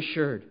be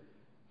reassured.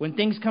 When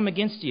things come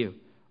against you,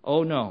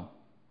 oh no,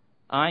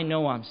 I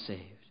know I'm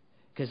saved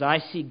because I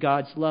see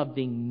God's love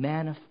being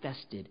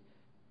manifested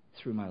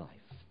through my life.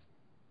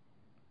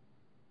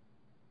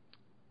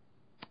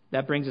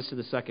 That brings us to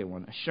the second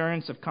one,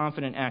 assurance of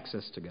confident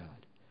access to God.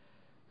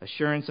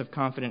 Assurance of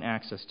confident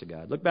access to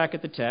God. Look back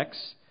at the text.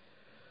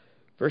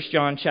 1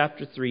 John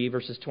chapter 3,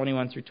 verses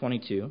 21 through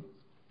 22.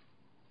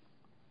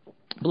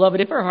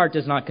 Beloved, if our heart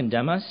does not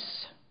condemn us,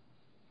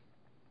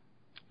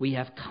 we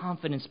have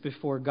confidence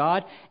before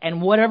God,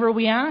 and whatever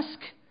we ask,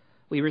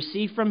 we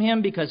receive from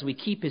Him because we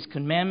keep His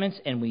commandments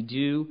and we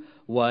do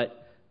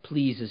what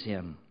pleases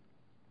Him.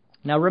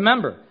 Now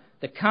remember,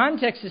 the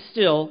context is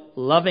still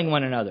loving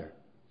one another.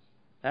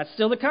 That's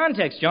still the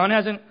context. John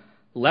hasn't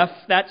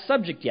left that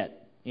subject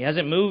yet. He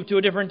hasn't moved to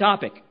a different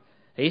topic.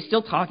 He's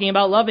still talking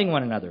about loving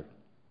one another.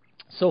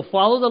 So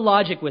follow the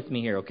logic with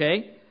me here,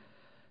 okay?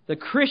 The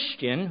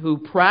Christian who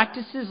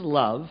practices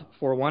love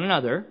for one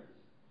another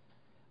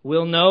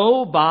will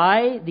know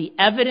by the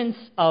evidence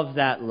of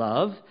that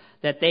love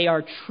that they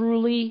are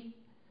truly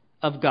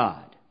of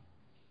God.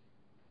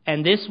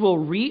 And this will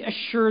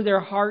reassure their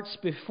hearts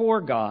before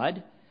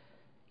God,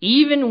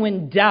 even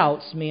when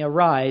doubts may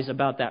arise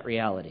about that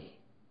reality.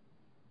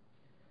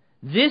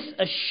 This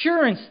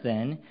assurance,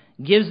 then,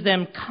 gives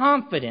them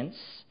confidence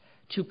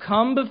to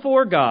come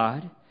before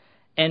God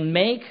and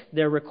make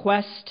their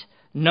request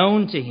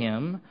known to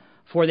Him,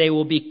 for they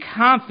will be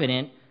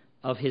confident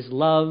of His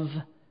love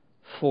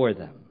for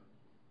them.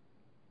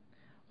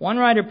 One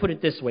writer put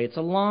it this way. It's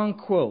a long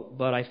quote,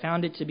 but I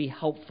found it to be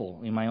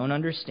helpful in my own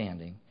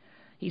understanding.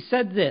 He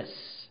said this,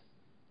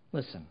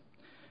 listen,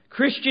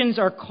 Christians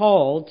are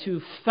called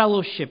to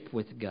fellowship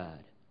with God.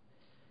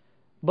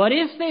 But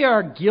if they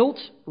are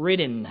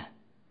guilt-ridden,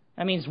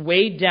 that means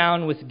weighed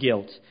down with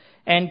guilt,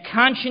 and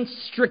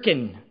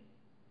conscience-stricken,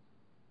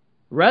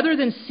 rather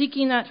than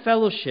seeking that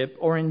fellowship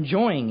or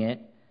enjoying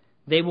it,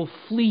 they will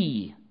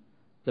flee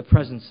the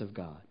presence of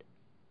God.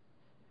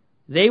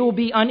 They will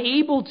be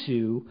unable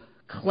to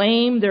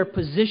claim their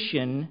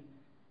position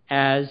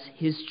as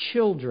His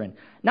children.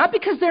 Not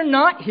because they're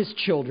not His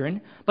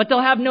children, but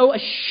they'll have no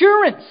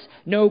assurance,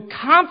 no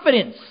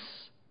confidence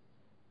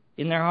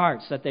in their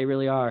hearts that they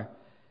really are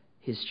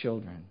His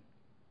children.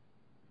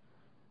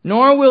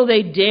 Nor will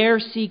they dare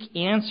seek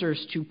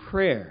answers to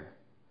prayer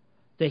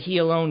that He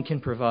alone can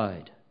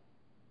provide.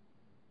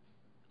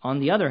 On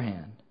the other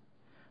hand,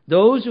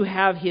 those who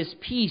have His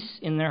peace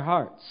in their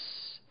hearts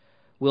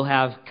will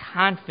have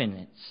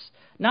confidence,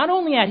 not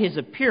only at His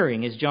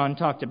appearing, as John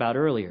talked about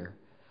earlier,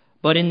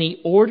 but in the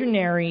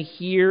ordinary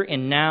here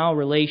and now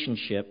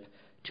relationship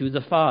to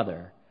the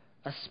Father,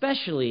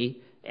 especially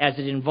as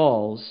it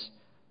involves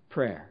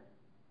prayer.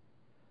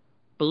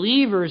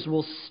 Believers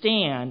will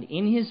stand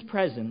in His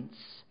presence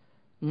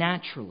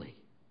naturally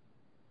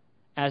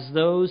as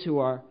those who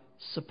are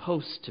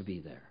supposed to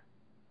be there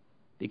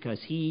because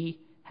He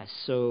has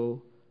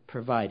so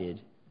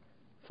provided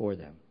for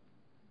them.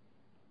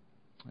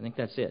 I think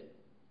that's it.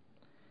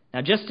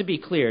 Now, just to be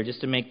clear,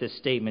 just to make this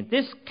statement,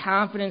 this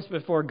confidence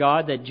before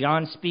God that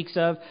John speaks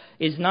of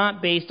is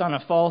not based on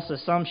a false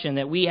assumption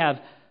that we have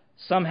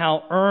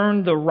somehow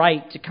earned the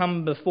right to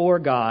come before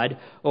God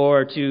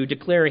or to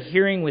declare a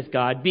hearing with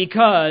God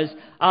because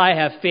I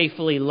have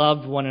faithfully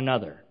loved one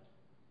another.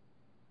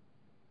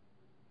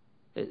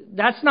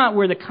 That's not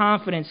where the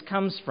confidence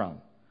comes from.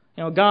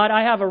 You know, God,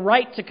 I have a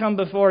right to come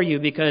before you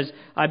because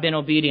I've been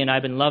obedient,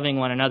 I've been loving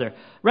one another.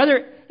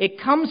 Rather,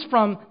 it comes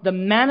from the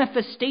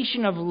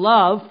manifestation of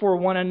love for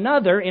one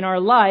another in our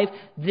life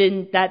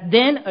that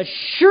then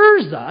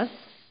assures us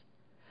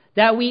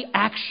that we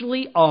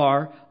actually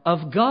are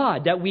of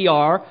God, that we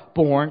are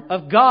born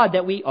of God,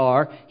 that we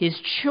are His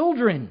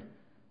children.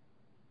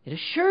 It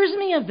assures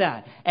me of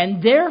that.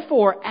 And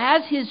therefore,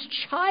 as His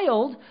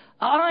child,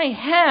 I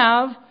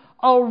have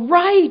a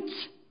right,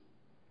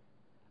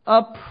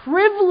 a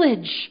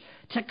privilege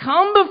to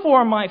come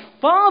before my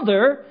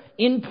Father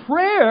in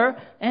prayer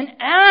and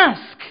ask.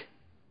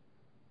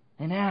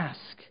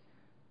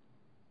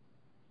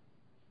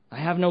 I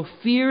have no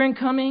fear in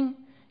coming.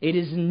 It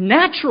is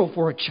natural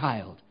for a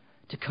child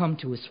to come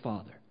to his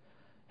father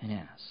and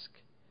ask.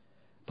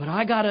 But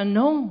I gotta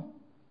know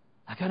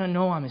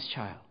I'm His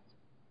child.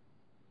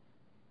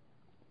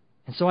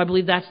 And so I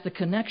believe that's the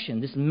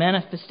connection. This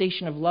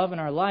manifestation of love in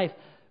our life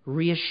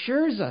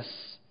reassures us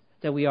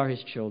that we are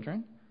His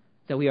children,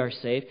 that we are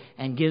saved,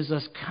 and gives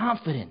us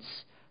confidence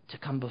to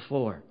come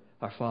before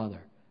our Father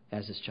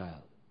as His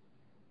child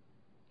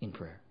in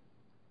prayer.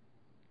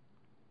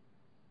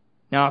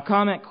 Now, I'll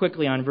comment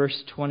quickly on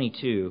verse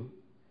 22,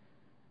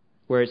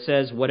 where it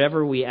says,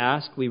 whatever we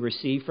ask, we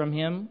receive from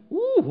Him.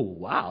 Ooh, Ooh,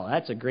 wow,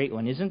 that's a great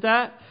one, isn't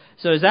that?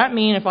 So does that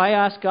mean if I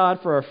ask God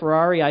for a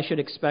Ferrari, I should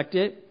expect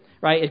it?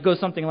 Right? It goes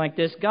something like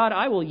this. God,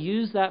 I will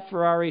use that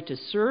Ferrari to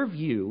serve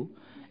you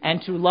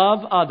and to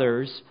love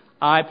others,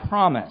 I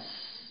promise.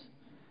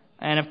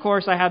 And of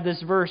course, I have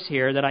this verse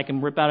here that I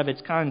can rip out of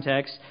its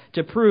context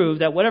to prove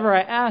that whatever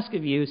I ask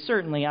of you,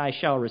 certainly I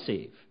shall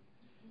receive.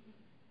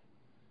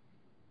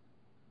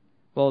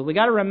 Well, we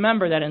got to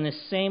remember that in this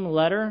same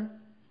letter,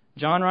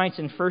 John writes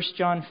in 1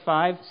 John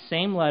 5,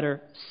 same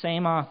letter,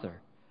 same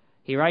author.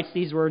 He writes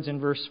these words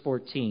in verse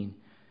 14.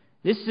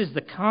 This is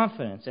the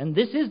confidence, and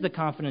this is the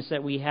confidence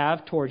that we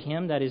have toward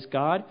Him, that is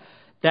God,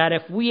 that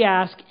if we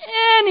ask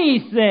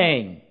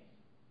anything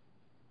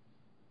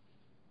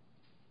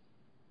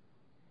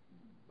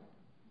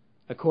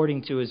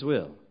according to His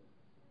will,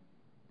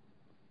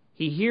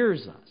 He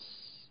hears us.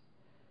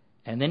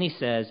 And then he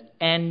says,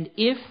 and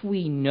if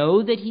we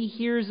know that He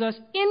hears us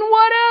in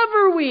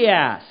whatever we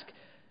ask.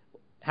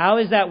 How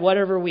is that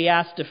whatever we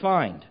ask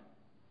defined?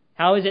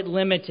 How is it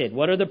limited?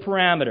 What are the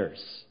parameters?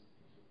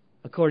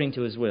 According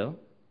to His will.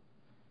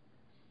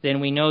 Then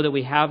we know that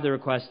we have the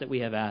request that we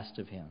have asked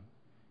of Him.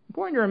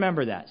 Important to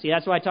remember that. See,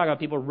 that's why I talk about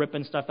people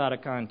ripping stuff out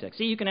of context.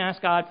 See, you can ask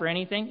God for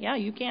anything. Yeah,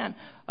 you can.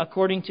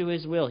 According to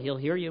His will. He'll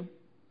hear you.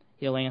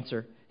 He'll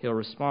answer. He'll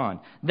respond.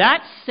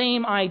 That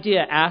same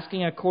idea,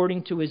 asking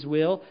according to His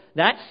will,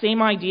 that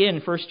same idea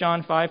in 1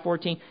 John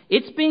 5:14,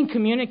 it's being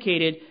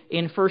communicated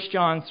in 1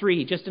 John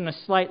 3, just in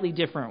a slightly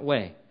different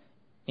way,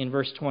 in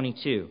verse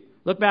 22.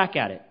 Look back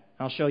at it.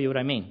 I'll show you what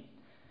I mean.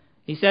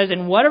 He says,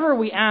 and whatever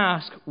we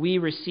ask, we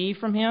receive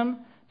from Him,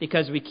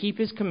 because we keep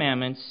His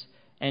commandments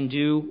and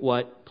do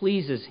what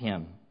pleases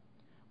Him.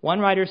 One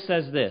writer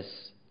says this,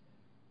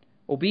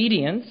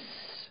 obedience,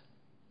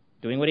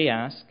 doing what He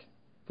asks,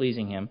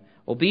 pleasing Him,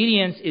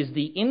 obedience is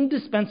the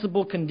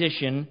indispensable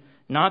condition,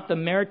 not the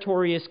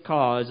meritorious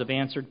cause of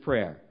answered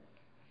prayer.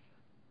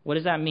 What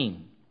does that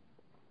mean?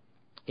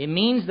 It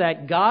means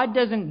that God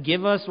doesn't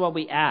give us what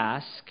we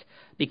ask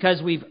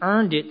because we've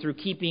earned it through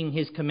keeping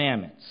His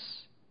commandments.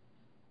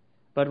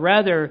 But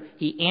rather,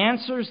 He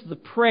answers the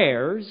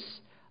prayers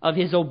of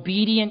His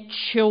obedient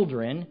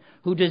children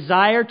who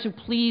desire to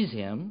please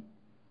Him,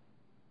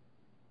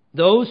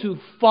 those who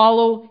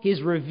follow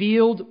His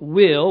revealed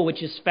will,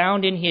 which is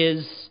found in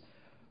His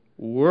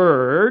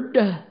Word,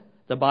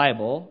 the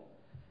Bible,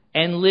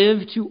 and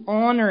live to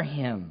honor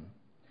Him.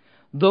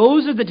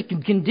 Those are the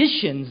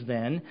conditions,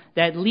 then,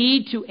 that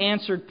lead to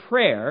answered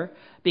prayer,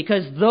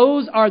 because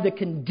those are the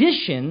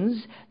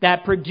conditions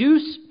that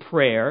produce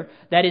prayer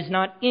that is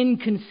not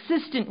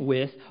inconsistent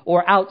with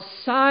or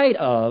outside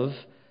of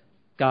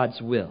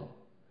God's will.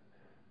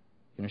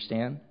 You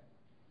understand?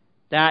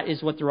 That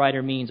is what the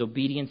writer means.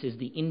 Obedience is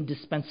the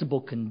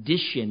indispensable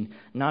condition,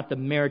 not the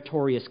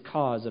meritorious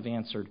cause of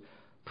answered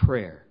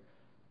prayer.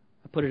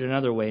 I put it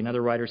another way.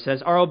 Another writer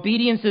says, our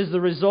obedience is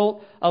the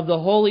result of the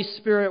Holy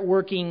Spirit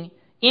working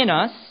in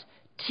us,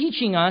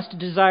 teaching us to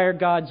desire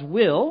God's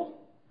will,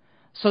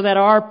 so that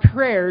our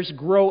prayers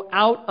grow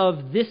out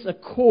of this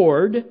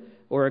accord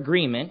or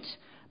agreement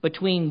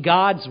between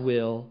God's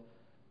will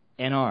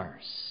and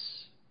ours.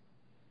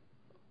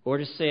 Or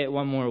to say it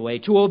one more way,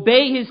 to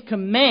obey His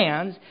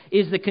commands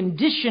is the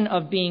condition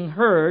of being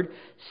heard,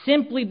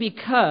 simply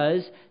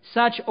because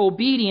such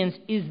obedience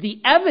is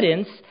the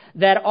evidence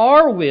that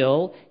our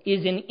will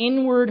is in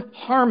inward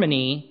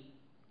harmony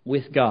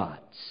with God's.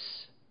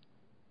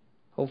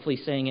 Hopefully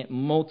saying it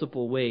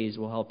multiple ways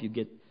will help you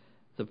get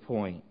the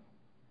point.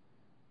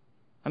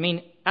 I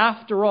mean,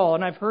 after all,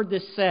 and I've heard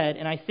this said,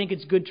 and I think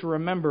it's good to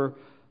remember,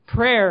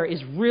 prayer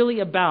is really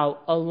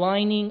about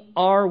aligning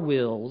our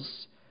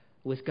wills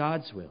with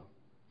God's will.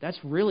 That's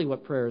really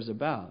what prayer is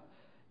about.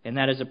 And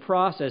that is a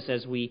process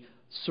as we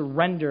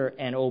surrender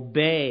and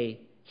obey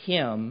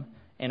Him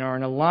and are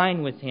in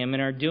line with Him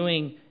and are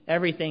doing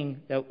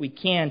everything that we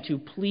can to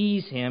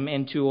please Him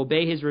and to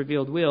obey His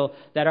revealed will,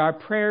 that our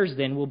prayers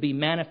then will be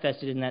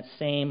manifested in that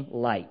same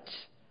light.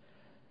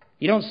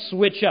 You don't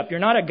switch up. You're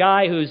not a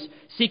guy who's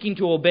seeking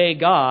to obey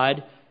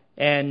God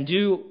and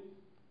do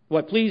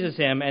what pleases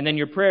Him, and then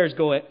your prayers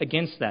go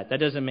against that. That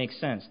doesn't make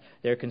sense.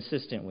 They're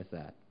consistent with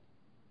that.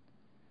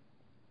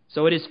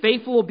 So it is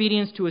faithful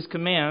obedience to His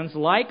commands,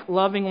 like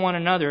loving one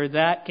another,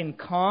 that can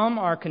calm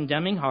our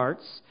condemning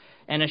hearts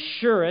and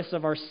assure us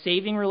of our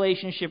saving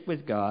relationship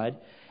with God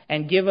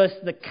and give us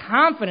the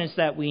confidence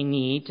that we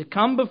need to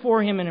come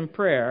before Him in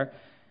prayer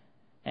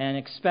and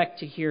expect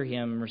to hear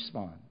Him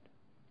respond.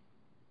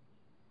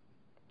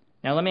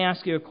 Now let me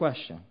ask you a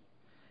question.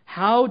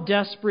 How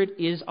desperate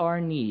is our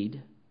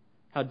need?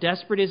 How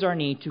desperate is our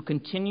need to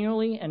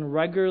continually and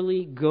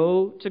regularly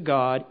go to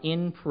God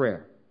in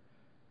prayer?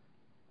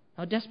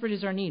 How desperate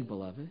is our need,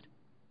 beloved?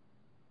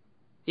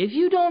 If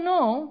you don't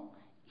know,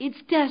 it's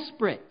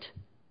desperate.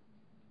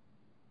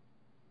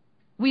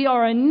 We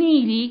are a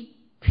needy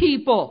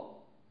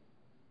people.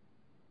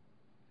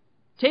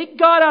 Take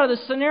God out of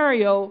the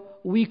scenario,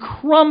 we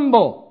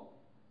crumble.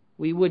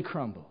 We would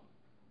crumble.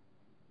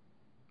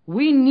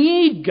 We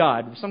need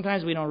God.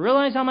 Sometimes we don't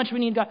realize how much we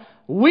need God.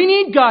 We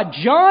need God.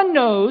 John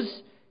knows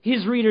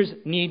his readers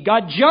need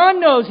God. John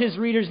knows his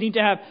readers need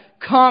to have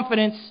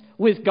confidence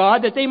with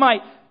God, that they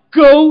might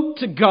go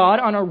to God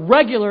on a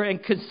regular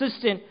and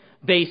consistent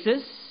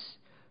basis.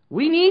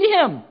 We need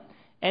Him.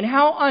 And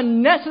how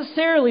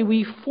unnecessarily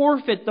we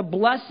forfeit the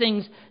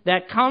blessings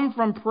that come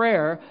from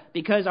prayer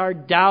because our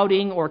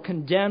doubting or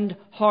condemned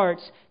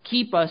hearts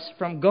keep us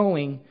from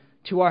going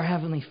to our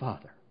Heavenly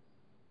Father.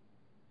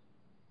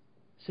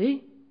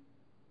 See?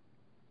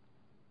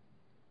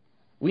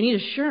 We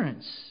need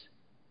assurance.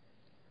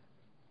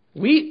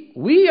 We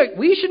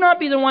should not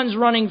be the ones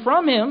running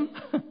from Him.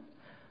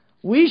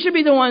 We should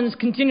be the ones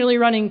continually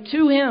running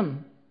to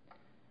Him.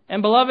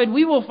 And beloved,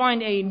 we will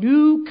find a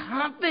new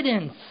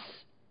confidence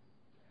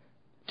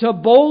to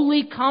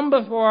boldly come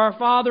before our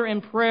Father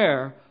in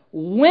prayer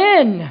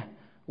when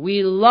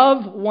we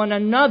love one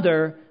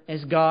another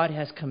as God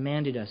has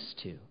commanded us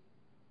to.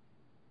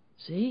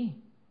 See?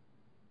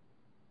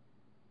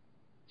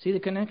 See the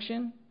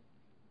connection?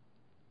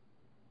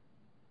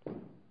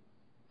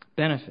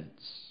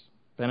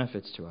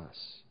 Benefits to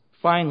us.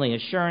 Finally,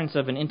 assurance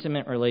of an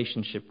intimate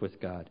relationship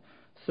with God.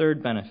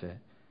 Third benefit.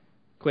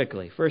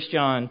 Quickly. 1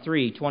 John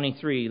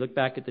 3:23. Look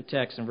back at the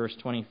text in verse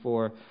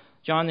 24.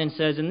 John then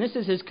says, "And this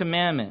is His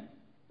commandment,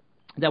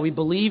 that we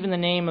believe in the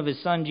name of His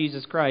Son,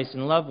 Jesus Christ,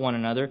 and love one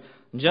another,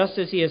 just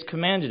as He has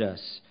commanded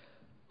us.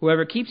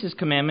 Whoever keeps His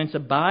commandments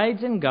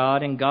abides in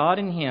God, and God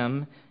in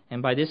him,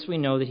 and by this we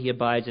know that He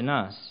abides in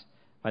us,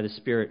 by the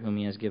Spirit whom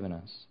He has given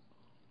us."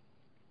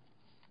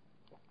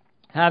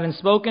 Having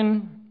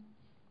spoken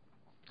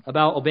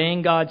about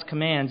obeying God's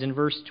commands in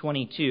verse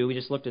 22, we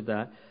just looked at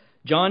that,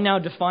 John now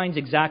defines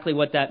exactly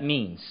what that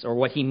means, or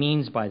what he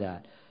means by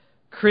that.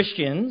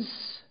 Christians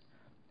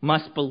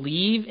must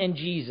believe in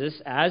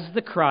Jesus as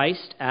the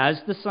Christ, as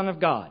the Son of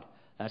God.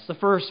 That's the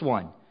first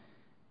one.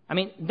 I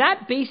mean,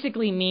 that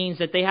basically means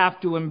that they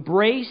have to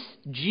embrace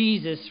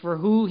Jesus for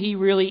who He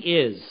really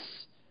is,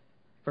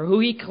 for who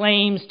He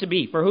claims to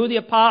be, for who the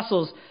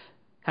apostles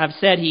have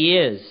said He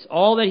is,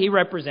 all that He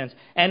represents,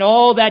 and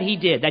all that He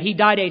did, that He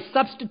died a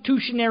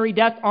substitutionary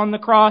death on the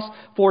cross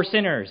for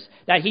sinners,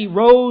 that He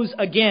rose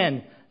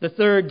again the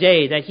third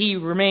day, that He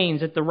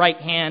remains at the right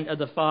hand of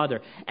the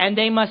Father, and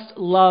they must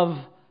love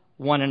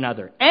one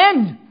another.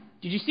 And,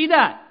 did you see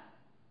that?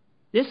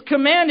 This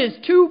command is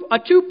a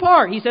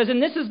two-part. He says,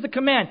 and this is the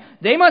command.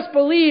 They must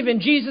believe in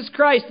Jesus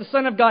Christ, the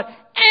Son of God,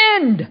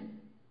 and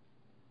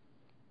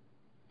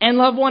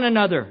love one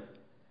another.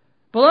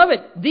 Beloved,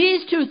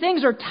 these two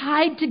things are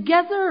tied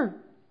together.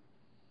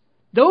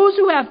 Those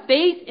who have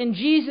faith in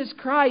Jesus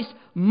Christ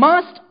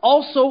must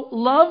also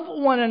love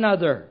one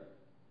another.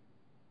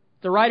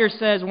 One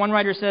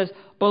writer says,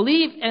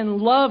 belief and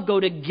love go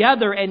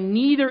together, and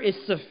neither is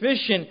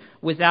sufficient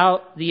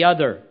without the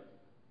other.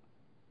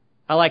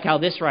 I like how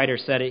this writer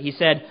said it. He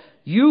said,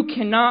 you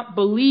cannot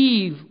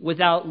believe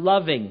without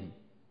loving,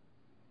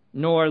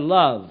 nor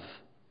love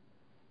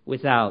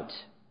without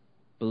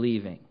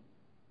believing.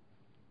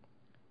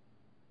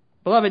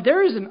 Beloved,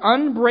 there is an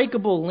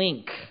unbreakable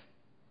link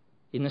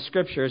in the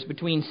Scriptures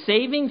between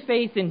saving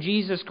faith in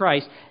Jesus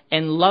Christ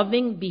and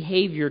loving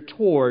behavior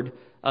toward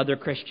other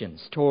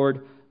Christians,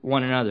 toward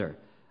one another.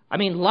 I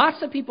mean,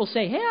 lots of people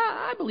say, hey,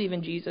 I believe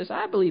in Jesus.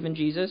 I believe in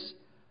Jesus.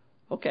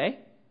 Okay.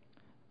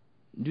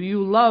 Do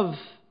you love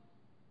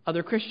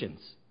other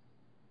Christians?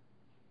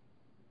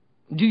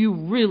 Do you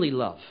really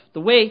love?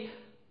 The way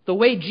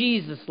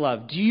Jesus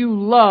loved. Do you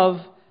love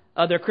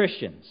other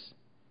Christians?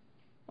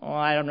 Oh,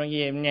 I don't know.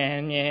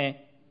 Yeah.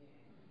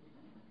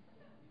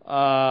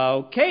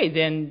 Okay,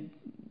 then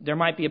there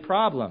might be a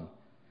problem.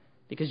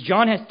 Because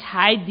John has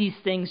tied these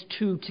things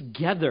two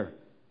together.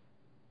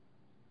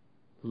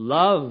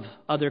 Love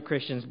other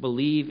Christians,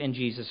 believe in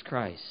Jesus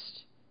Christ.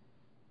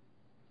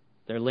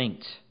 They're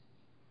linked.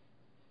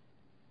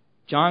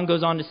 John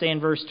goes on to say in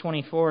verse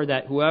 24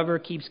 that whoever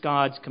keeps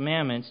God's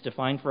commandments,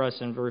 defined for us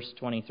in verse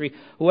 23,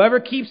 whoever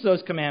keeps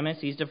those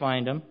commandments, he's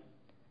defined them,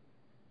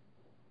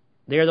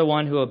 they're the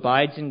one who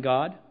abides in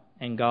God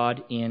and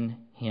God in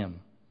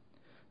him.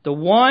 The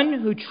one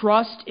who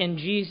trusts in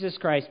Jesus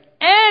Christ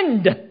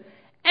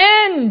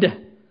and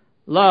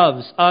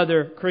loves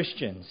other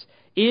Christians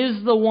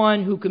is the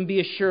one who can be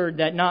assured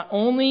that not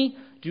only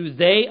do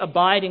they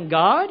abide in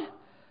God,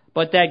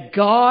 but that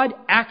God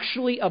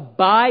actually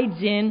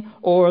abides in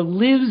or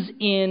lives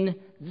in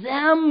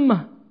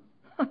them.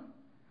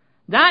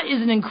 That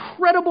is an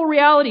incredible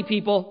reality,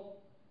 people.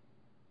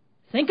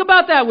 Think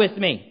about that with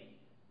me.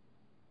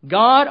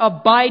 God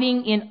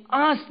abiding in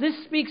us.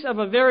 This speaks of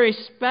a very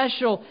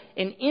special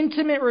and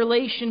intimate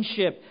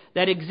relationship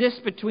that exists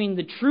between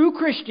the true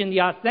Christian,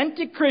 the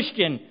authentic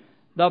Christian,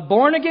 the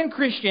born-again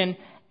Christian,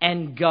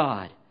 and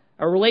God.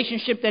 A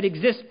relationship that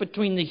exists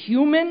between the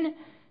human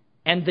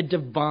and the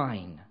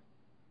divine.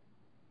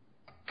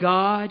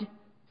 God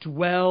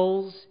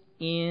dwells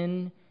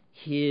in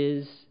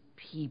His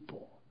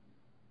people.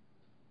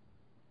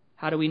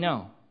 How do we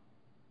know?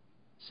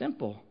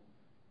 Simple.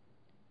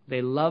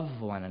 They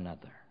love one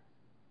another.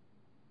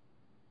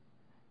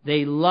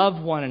 They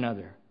love one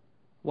another.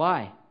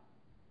 Why?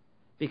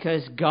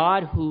 Because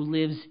God who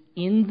lives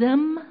in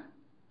them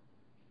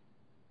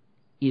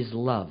is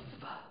love.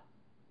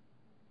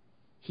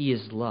 He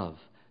is love.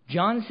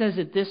 John says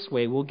it this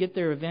way. We'll get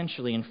there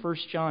eventually in 1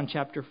 John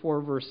chapter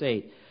 4, verse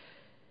 8.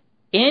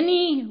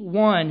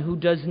 Anyone who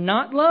does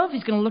not love,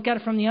 he's going to look at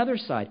it from the other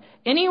side.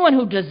 Anyone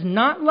who does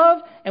not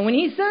love, and when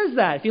he says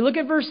that, if you look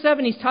at verse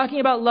 7, he's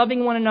talking about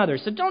loving one another.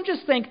 So don't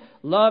just think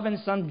love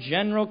in some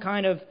general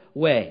kind of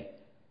way.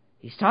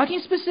 He's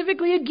talking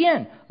specifically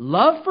again,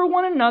 love for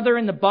one another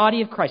in the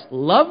body of Christ.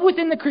 Love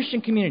within the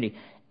Christian community.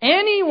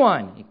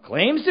 Anyone who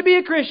claims to be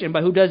a Christian,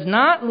 but who does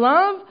not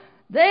love,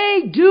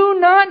 they do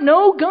not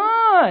know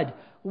God.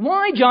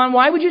 Why, John?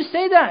 Why would you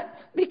say that?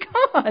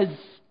 Because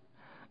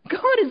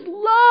God is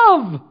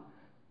love.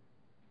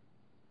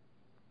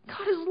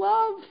 God is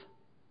love.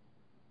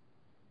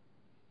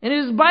 And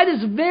it is by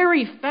this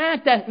very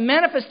fact, that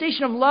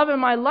manifestation of love in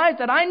my life,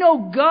 that I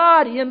know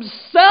God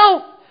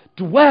Himself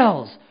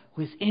dwells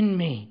within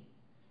me.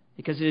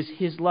 Because it is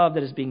His love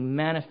that is being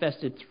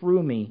manifested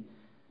through me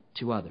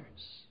to others.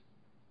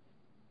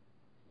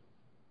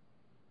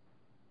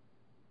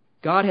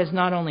 God has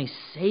not only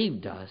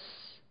saved us,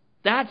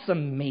 that's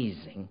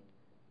amazing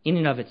in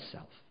and of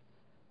itself,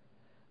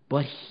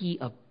 but He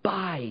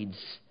abides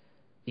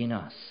in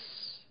us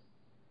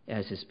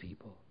as His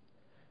people.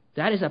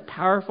 That is a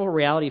powerful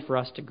reality for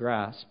us to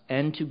grasp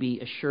and to be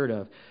assured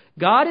of.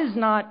 God is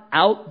not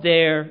out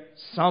there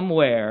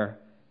somewhere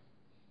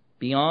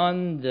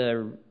beyond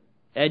the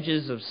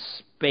edges of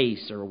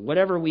space or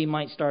whatever we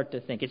might start to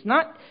think. It's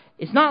not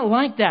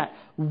like that.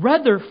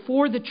 Rather,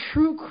 for the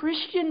true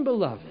Christian,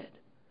 beloved,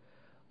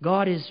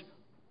 God is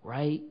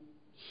right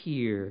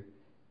here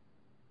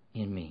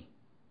in me.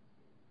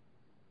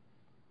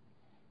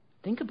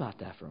 Think about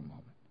that for a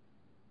moment.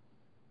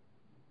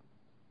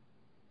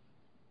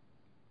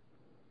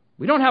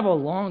 We don't have a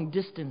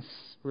long-distance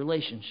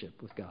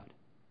relationship with God.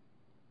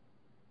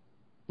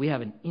 We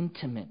have an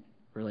intimate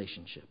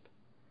relationship.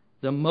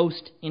 The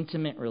most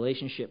intimate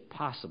relationship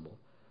possible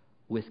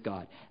with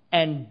God.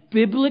 And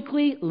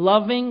biblically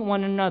loving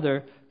one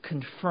another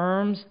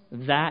confirms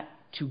that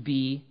to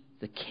be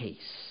the case.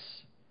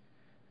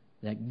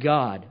 That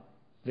God,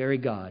 very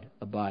God,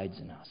 abides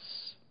in us.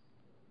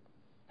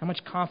 How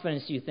much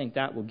confidence do you think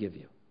that will give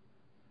you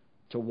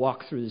to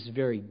walk through this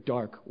very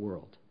dark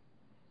world?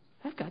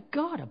 I've got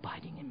God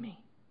abiding in me.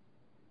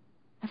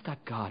 I've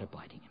got God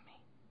abiding in me.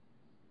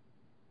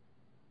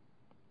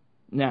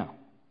 Now,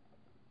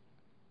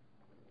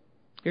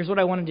 here's what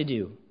I wanted to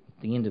do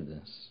at the end of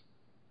this.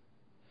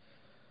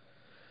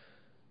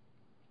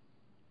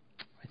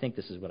 I think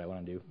this is what I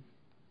want to do.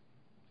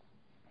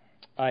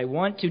 I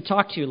want to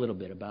talk to you a little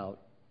bit about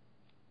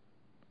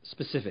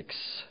specifics.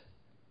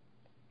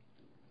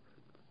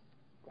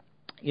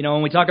 You know,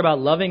 when we talk about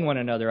loving one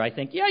another, I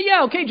think,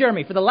 okay,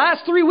 Jeremy, for the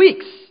last 3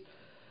 weeks,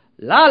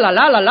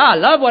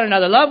 love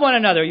one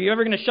another. Are you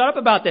ever going to shut up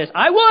about this?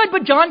 I would,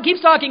 but John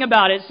keeps talking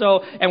about it,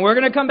 and we're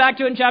going to come back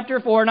to it in chapter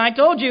 4, and I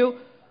told you,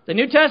 the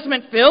New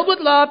Testament filled with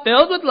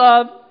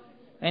love,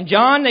 and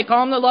John, they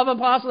call him the love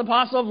apostle, the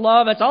apostle of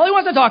love. That's all he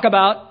wants to talk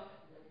about,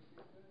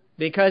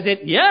 because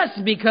it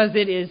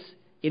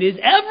is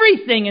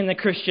everything in the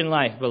Christian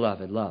life,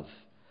 beloved, love.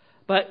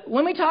 But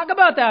when we talk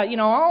about that,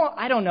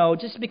 I don't know, it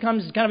just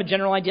becomes kind of a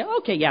general idea.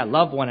 Okay,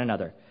 love one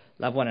another.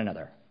 Love one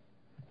another.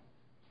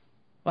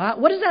 Well,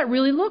 what does that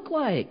really look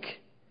like?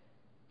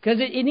 Because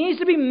it needs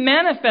to be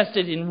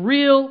manifested in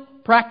real,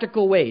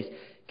 practical ways.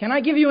 Can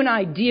I give you an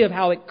idea of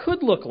how it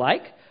could look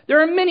like?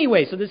 There are many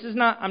ways, so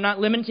I'm not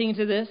limiting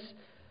to this.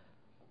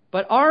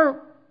 But our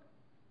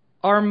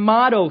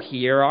motto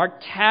here, our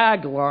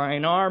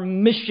tagline, our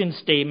mission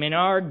statement,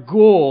 our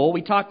goal,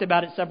 we talked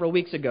about it several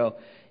weeks ago,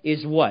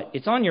 is what?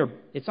 It's on your,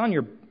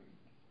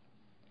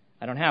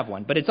 I don't have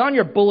one, but it's on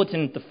your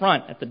bulletin at the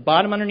front, at the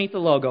bottom underneath the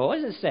logo.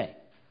 What does it say?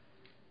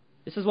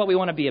 This is what we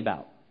want to be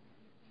about.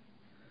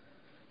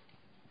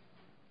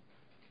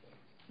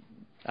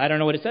 I don't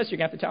know what it says, so you're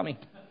going to have to tell me.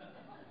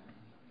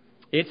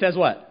 It says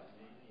what?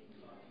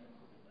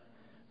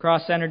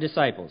 Cross-centered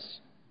disciples.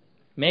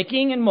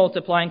 Making and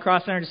multiplying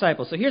cross-centered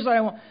disciples. So here's what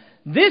I want.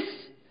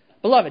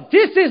 Beloved,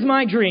 this is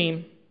my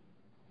dream.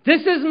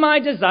 This is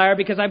my desire,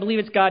 because I believe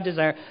it's God's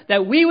desire,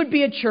 that we would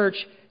be a church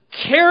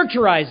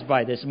characterized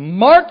by this,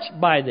 marked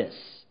by this.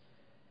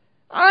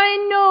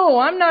 I know,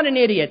 I'm not an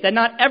idiot, that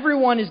not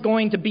everyone is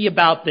going to be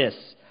about this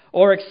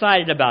or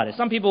excited about it.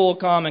 Some people will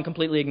come and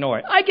completely ignore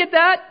it. I get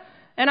that,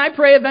 and I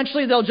pray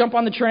eventually they'll jump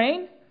on the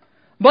train.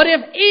 But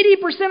if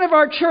 80% of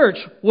our church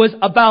was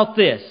about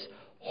this,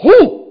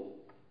 whoo!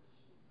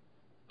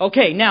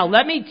 Okay, now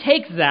let me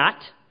take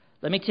that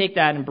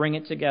and bring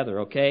it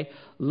together, okay?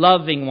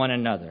 Loving one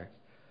another.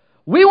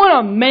 We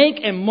want to make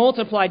and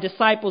multiply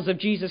disciples of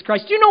Jesus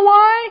Christ. Do you know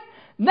why?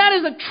 That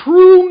is a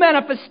true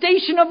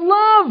manifestation of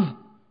love.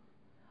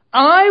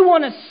 I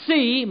want to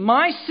see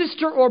my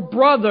sister or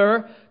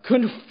brother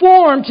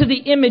conform to the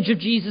image of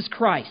Jesus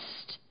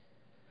Christ.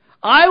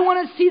 I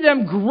want to see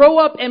them grow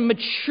up and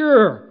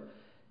mature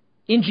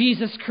in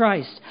Jesus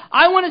Christ.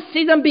 I want to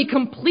see them be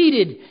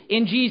completed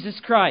in Jesus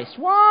Christ.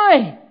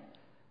 Why?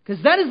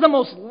 Because that is the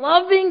most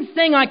loving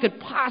thing I could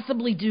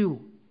possibly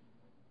do.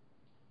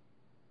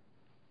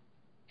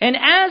 And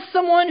as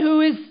someone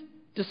who is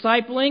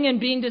discipling and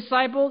being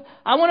discipled,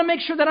 I want to make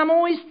sure that I'm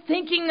always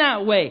thinking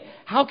that way.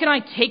 How can I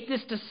take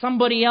this to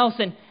somebody else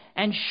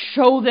and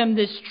show them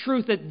this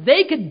truth that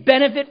they could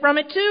benefit from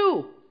it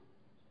too?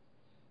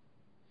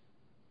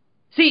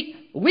 See,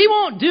 we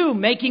won't do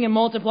making and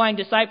multiplying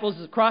disciples,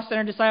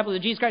 cross-centered disciples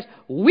of Jesus Christ.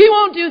 We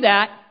won't do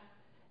that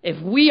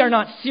if we are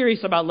not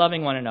serious about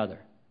loving one another.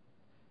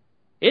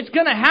 It's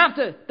going to have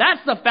to, that's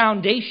the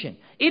foundation.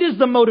 It is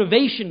the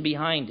motivation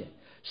behind it.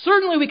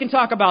 Certainly we can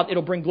talk about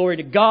it'll bring glory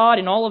to God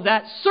and all of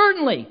that,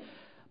 certainly.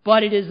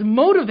 But it is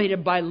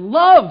motivated by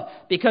love,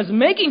 because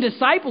making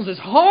disciples is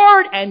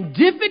hard and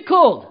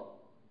difficult.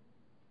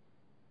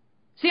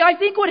 See, I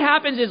think what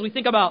happens is we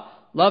think about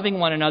loving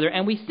one another,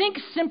 and we think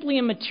simply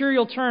in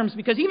material terms,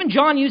 because even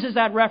John uses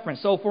that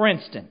reference. So, for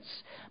instance,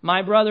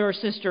 my brother or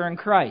sister in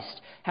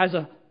Christ has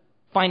a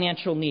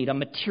financial need, a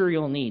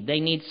material need. They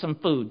need some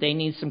food. They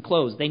need some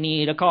clothes. They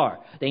need a car.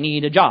 They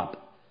need a job.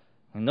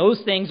 And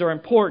those things are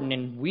important,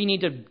 and we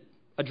need to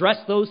address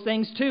those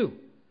things too.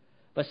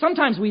 But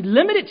sometimes we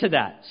limit it to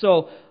that.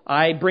 So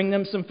I bring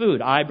them some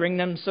food. I bring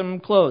them some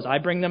clothes. I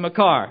bring them a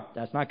car.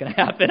 That's not going to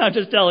happen. I'm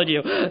just telling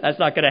you. That's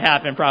not going to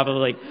happen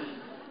probably.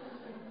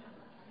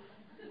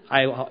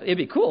 It'd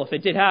be cool if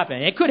it did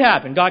happen. It could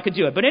happen. God could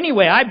do it. But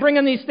anyway, I bring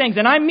them these things,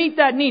 and I meet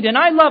that need, and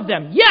I love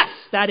them. Yes,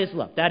 that is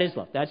love. That is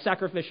love. That's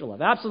sacrificial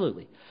love.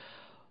 Absolutely.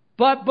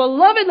 But,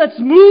 beloved, let's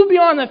move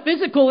beyond the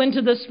physical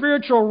into the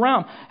spiritual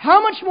realm.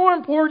 How much more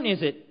important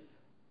is it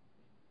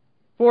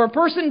for a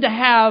person to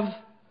have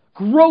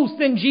growth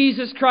in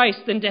Jesus Christ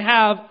than to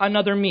have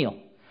another meal?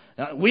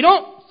 We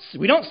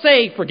don't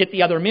say forget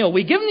the other meal.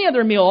 We give them the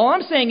other meal. All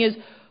I'm saying is,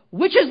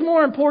 which is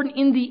more important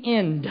in the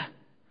end?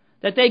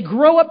 That they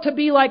grow up to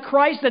be like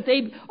Christ, that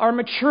they are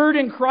matured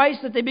in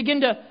Christ, that they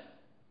begin to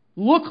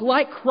look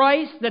like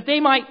Christ, that they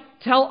might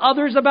tell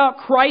others about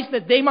Christ,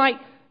 that they might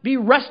be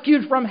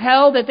rescued from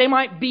hell, that they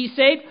might be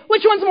saved.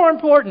 Which one's more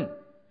important?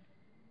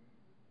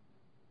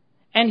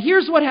 And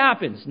here's what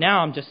happens. Now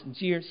I'm just,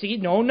 see,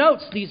 no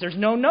notes. There's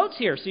no notes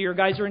here, so your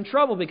guys are in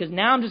trouble, because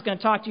now I'm just going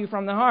to talk to you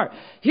from the heart.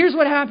 Here's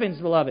what happens,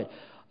 beloved.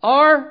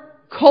 Our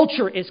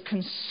culture is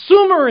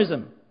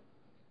consumerism.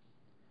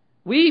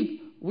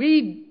 We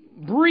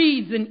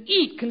breathe and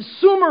eat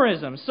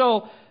consumerism.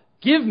 So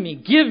give me,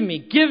 give me,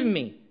 give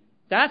me.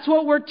 That's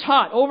what we're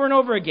taught over and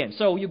over again.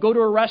 So you go to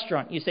a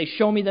restaurant, you say,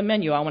 show me the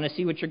menu, I want to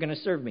see what you're going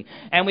to serve me.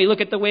 And we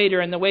look at the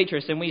waiter and the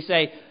waitress and we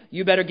say,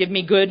 you better give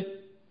me good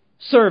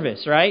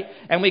service, right?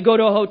 And we go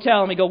to a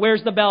hotel and we go,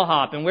 where's the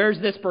bellhop and where's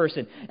this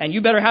person? And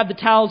you better have the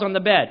towels on the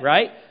bed,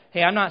 right?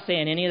 Hey, I'm not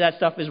saying any of that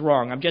stuff is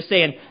wrong. I'm just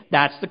saying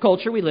that's the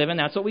culture we live in,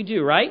 that's what we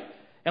do, right?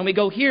 And we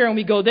go here and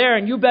we go there,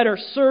 and you better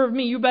serve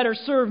me, you better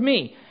serve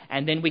me.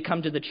 And then we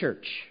come to the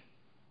church.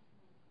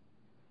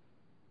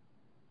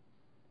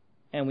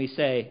 And we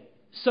say,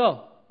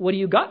 so, what do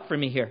you got for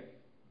me here?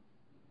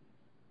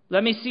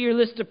 Let me see your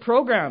list of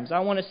programs.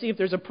 I want to see if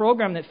there's a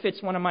program that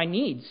fits one of my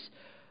needs.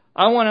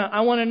 I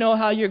want to know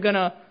how you're going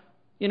to,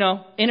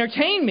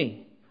 entertain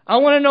me. I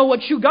want to know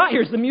what you got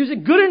here. Is the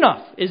music good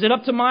enough? Is it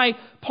up to my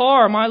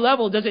par, my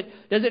level? Does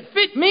it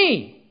fit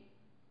me?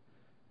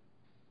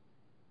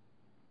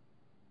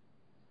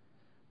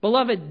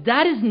 Beloved,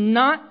 that is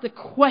not the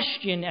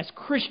question as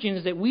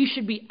Christians that we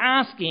should be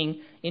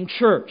asking in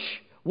church.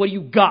 What do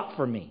you got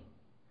for me?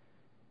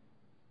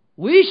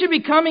 We should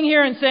be coming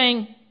here and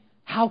saying,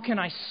 how can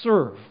I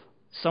serve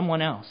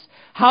someone else?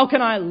 How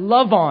can I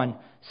love on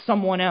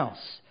someone else?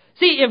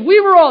 See, if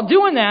we were all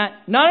doing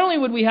that, not only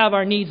would we have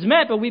our needs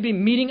met, but we'd be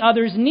meeting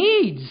others'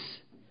 needs.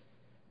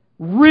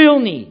 Real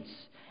needs.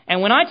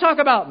 And when I talk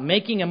about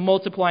making and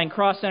multiplying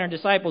cross-centered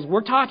disciples,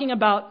 we're talking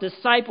about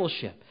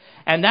discipleship.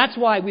 And that's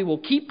why we will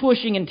keep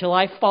pushing until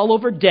I fall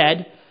over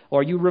dead,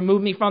 or you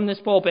remove me from this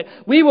pulpit.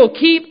 We will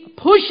keep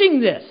pushing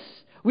this.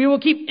 We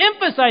will keep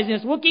emphasizing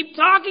this. We'll keep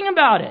talking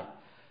about it.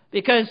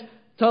 Because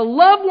to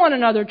love one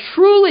another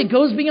truly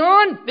goes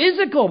beyond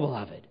physical,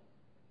 beloved.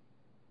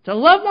 To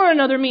love one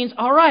another means,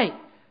 all right,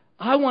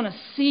 I want to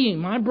see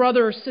my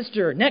brother or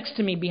sister next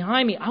to me,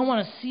 behind me. I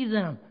want to see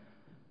them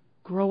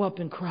grow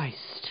up in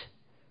Christ.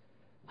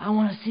 I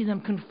want to see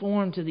them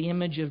conform to the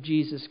image of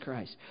Jesus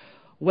Christ.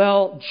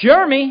 Well,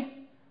 Jeremy,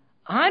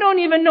 I don't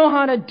even know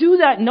how to do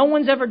that. No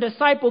one's ever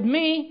discipled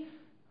me.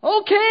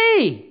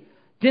 Okay,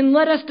 then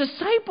let us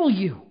disciple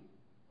you.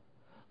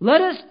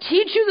 Let us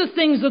teach you the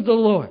things of the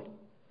Lord.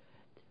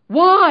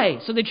 Why?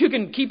 So that you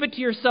can keep it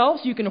to yourself,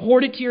 so you can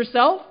hoard it to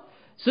yourself,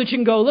 so that you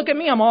can go, look at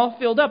me, I'm all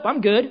filled up,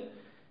 I'm good.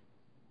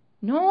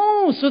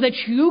 No, so that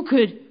you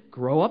could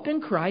grow up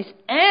in Christ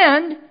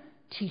and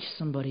teach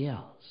somebody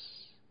else.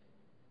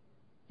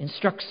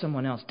 Instruct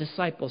someone else,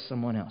 disciple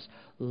someone else,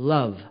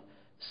 love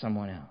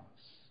someone else.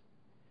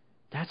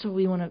 That's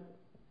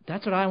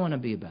what I want to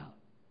be about.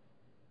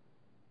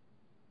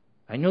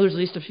 I know there's at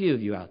least a few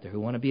of you out there who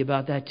want to be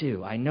about that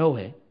too. I know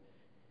it.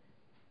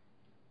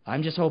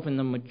 I'm just hoping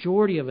the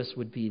majority of us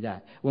would be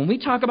that. When we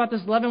talk about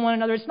this loving one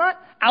another, it's not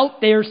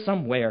out there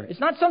somewhere. It's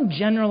not some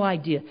general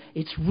idea.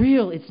 It's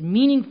real. It's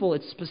meaningful.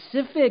 It's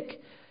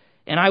specific.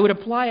 And I would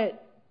apply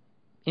it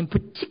in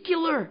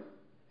particular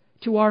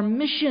to our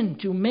mission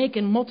to make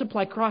and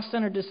multiply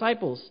cross-centered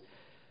disciples,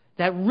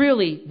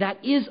 that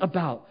is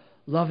about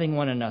loving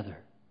one another.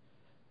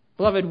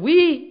 Beloved,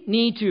 we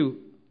need to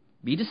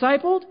be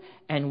discipled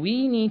and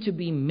we need to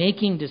be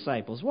making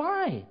disciples.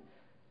 Why?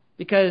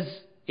 Because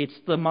it's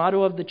the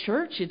motto of the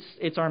church?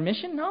 It's our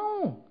mission?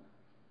 No.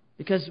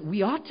 Because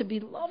we ought to be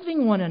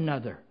loving one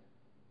another.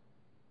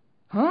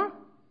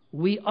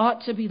 We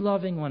ought to be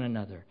loving one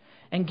another.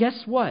 And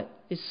guess what?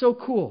 It's so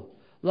cool.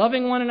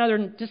 Loving one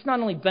another just not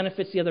only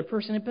benefits the other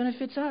person, it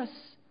benefits us.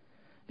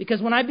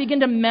 Because when I begin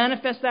to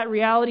manifest that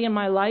reality in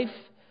my life,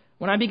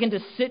 when I begin to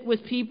sit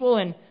with people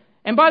and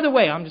by the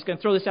way, I'm just going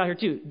to throw this out here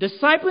too.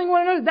 Discipling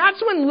one another,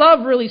 that's when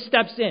love really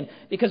steps in.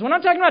 Because when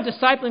I'm talking about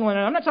discipling one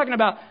another, I'm not talking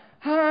about,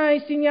 hi,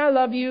 Senia, I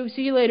love you.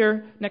 See you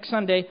later next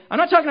Sunday. I'm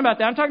not talking about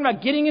that. I'm talking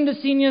about getting into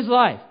Senia's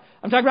life.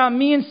 I'm talking about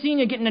me and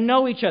Senia getting to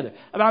know each other.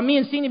 About me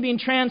and Senia being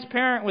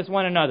transparent with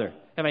one another.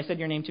 Have I said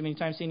your name too many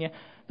times, Senia?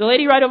 The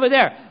lady right over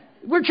there.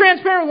 We're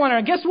transparent with one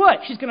another. Guess what?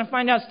 She's going to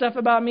find out stuff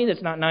about me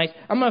that's not nice.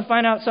 I'm going to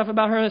find out stuff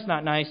about her that's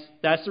not nice.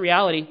 That's the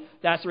reality.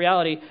 That's the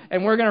reality.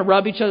 And we're going to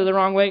rub each other the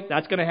wrong way.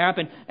 That's going to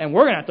happen. And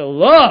we're going to have to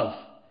love.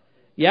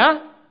 Yeah?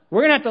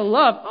 We're going to have to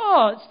love.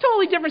 Oh, it's a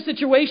totally different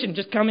situation.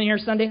 Just come in here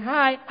Sunday.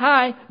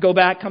 Hi. Go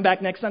back. Come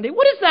back next Sunday.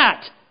 What is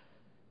that?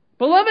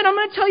 Beloved, I'm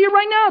going to tell you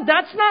right now,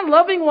 that's not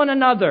loving one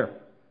another.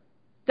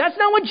 That's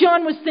not what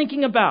John was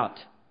thinking about.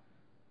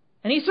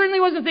 And he certainly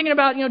wasn't thinking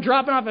about,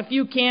 dropping off a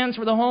few cans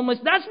for the homeless.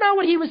 That's not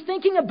what he was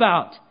thinking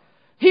about.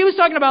 He was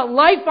talking about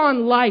life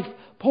on life,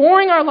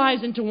 pouring our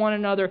lives into one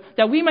another,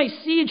 that we may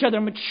see each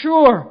other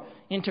mature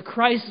into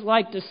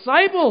Christ-like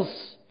disciples.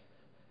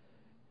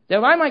 That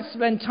I might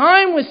spend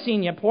time with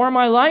Senia, pour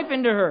my life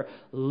into her,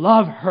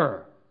 love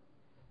her,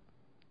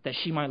 that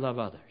she might love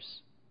others.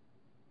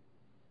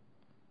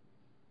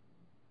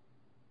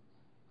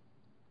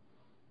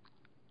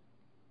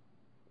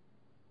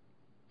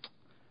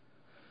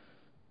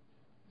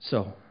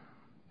 So,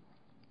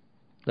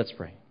 let's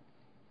pray.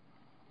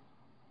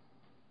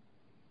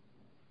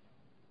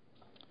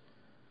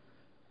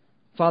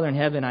 Father in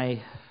heaven,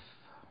 I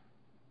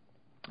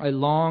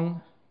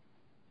long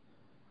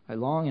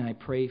and I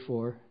pray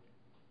for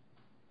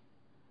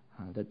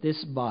that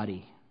this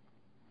body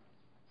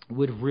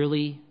would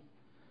really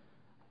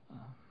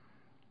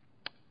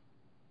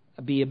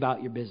be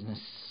about your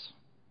business.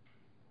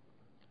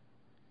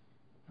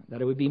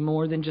 That it would be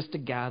more than just a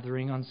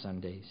gathering on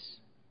Sundays.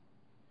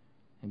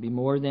 And be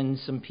more than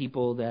some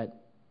people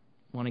that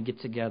want to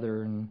get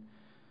together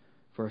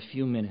for a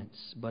few minutes.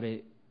 But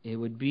it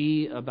would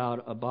be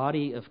about a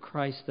body of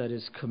Christ that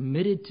is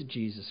committed to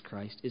Jesus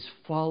Christ, is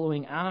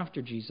following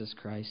after Jesus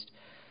Christ,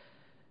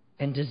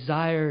 and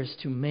desires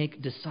to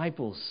make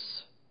disciples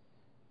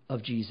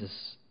of Jesus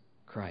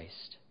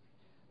Christ.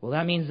 Well,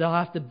 that means they'll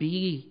have to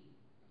be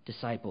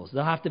disciples.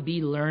 They'll have to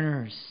be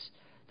learners.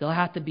 They'll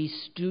have to be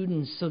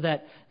students so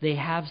that they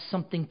have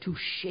something to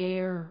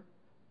share.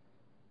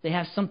 They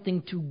have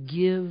something to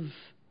give.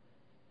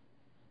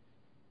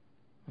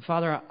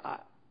 Father,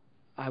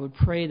 I would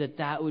pray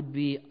that would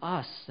be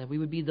us, that we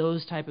would be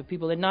those type of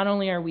people, that not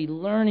only are we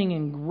learning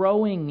and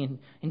growing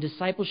in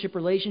discipleship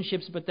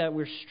relationships, but that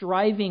we're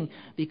striving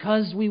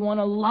because we want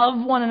to love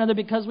one another,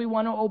 because we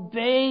want to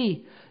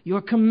obey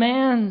your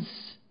commands.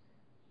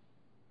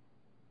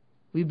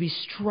 We'd be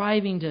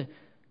striving to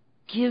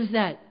give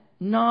that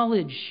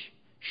knowledge,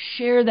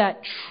 share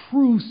that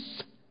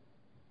truth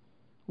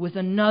with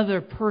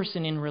another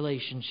person in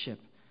relationship.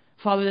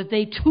 Father, that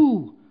they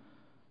too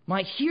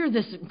might hear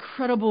this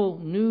incredible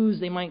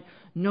news. They might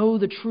know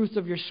the truth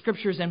of your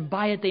scriptures, and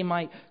by it they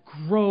might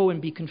grow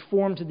and be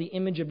conformed to the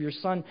image of your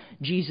Son,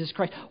 Jesus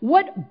Christ.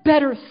 What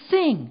better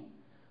thing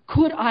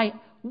could I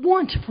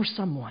want for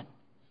someone?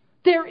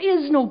 There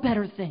is no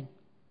better thing.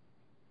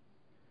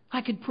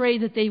 I could pray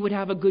that they would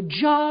have a good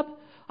job.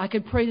 I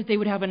could pray that they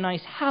would have a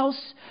nice house.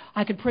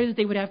 I could pray that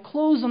they would have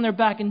clothes on their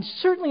back. And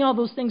certainly all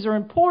those things are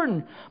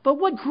important. But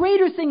what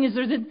greater thing is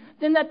there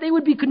than that they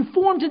would be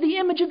conformed to the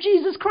image of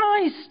Jesus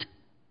Christ?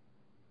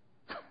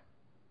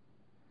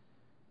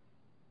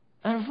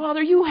 And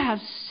Father, you have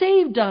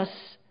saved us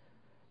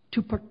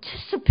to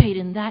participate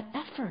in that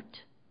effort.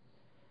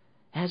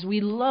 As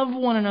we love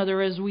one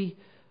another, as we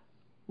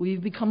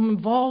become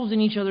involved in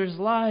each other's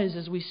lives,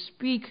 as we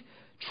speak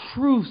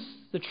truth,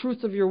 the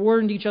truth of your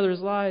word into each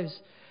other's lives.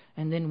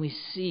 And then we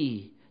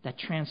see that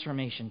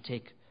transformation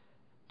take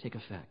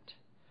effect.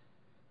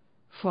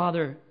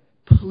 Father,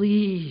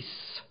 please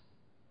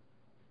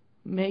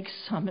make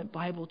Summit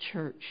Bible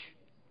Church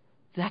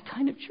that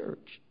kind of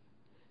church.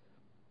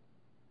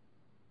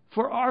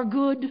 For our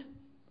good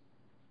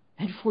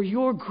and for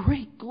your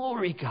great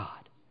glory, God.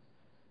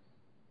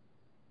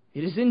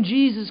 It is in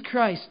Jesus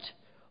Christ's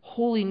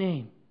holy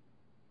name,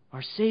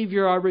 our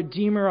Savior, our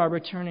Redeemer, our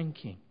returning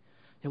King,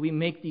 that we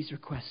make these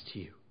requests to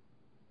you.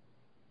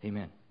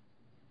 Amen.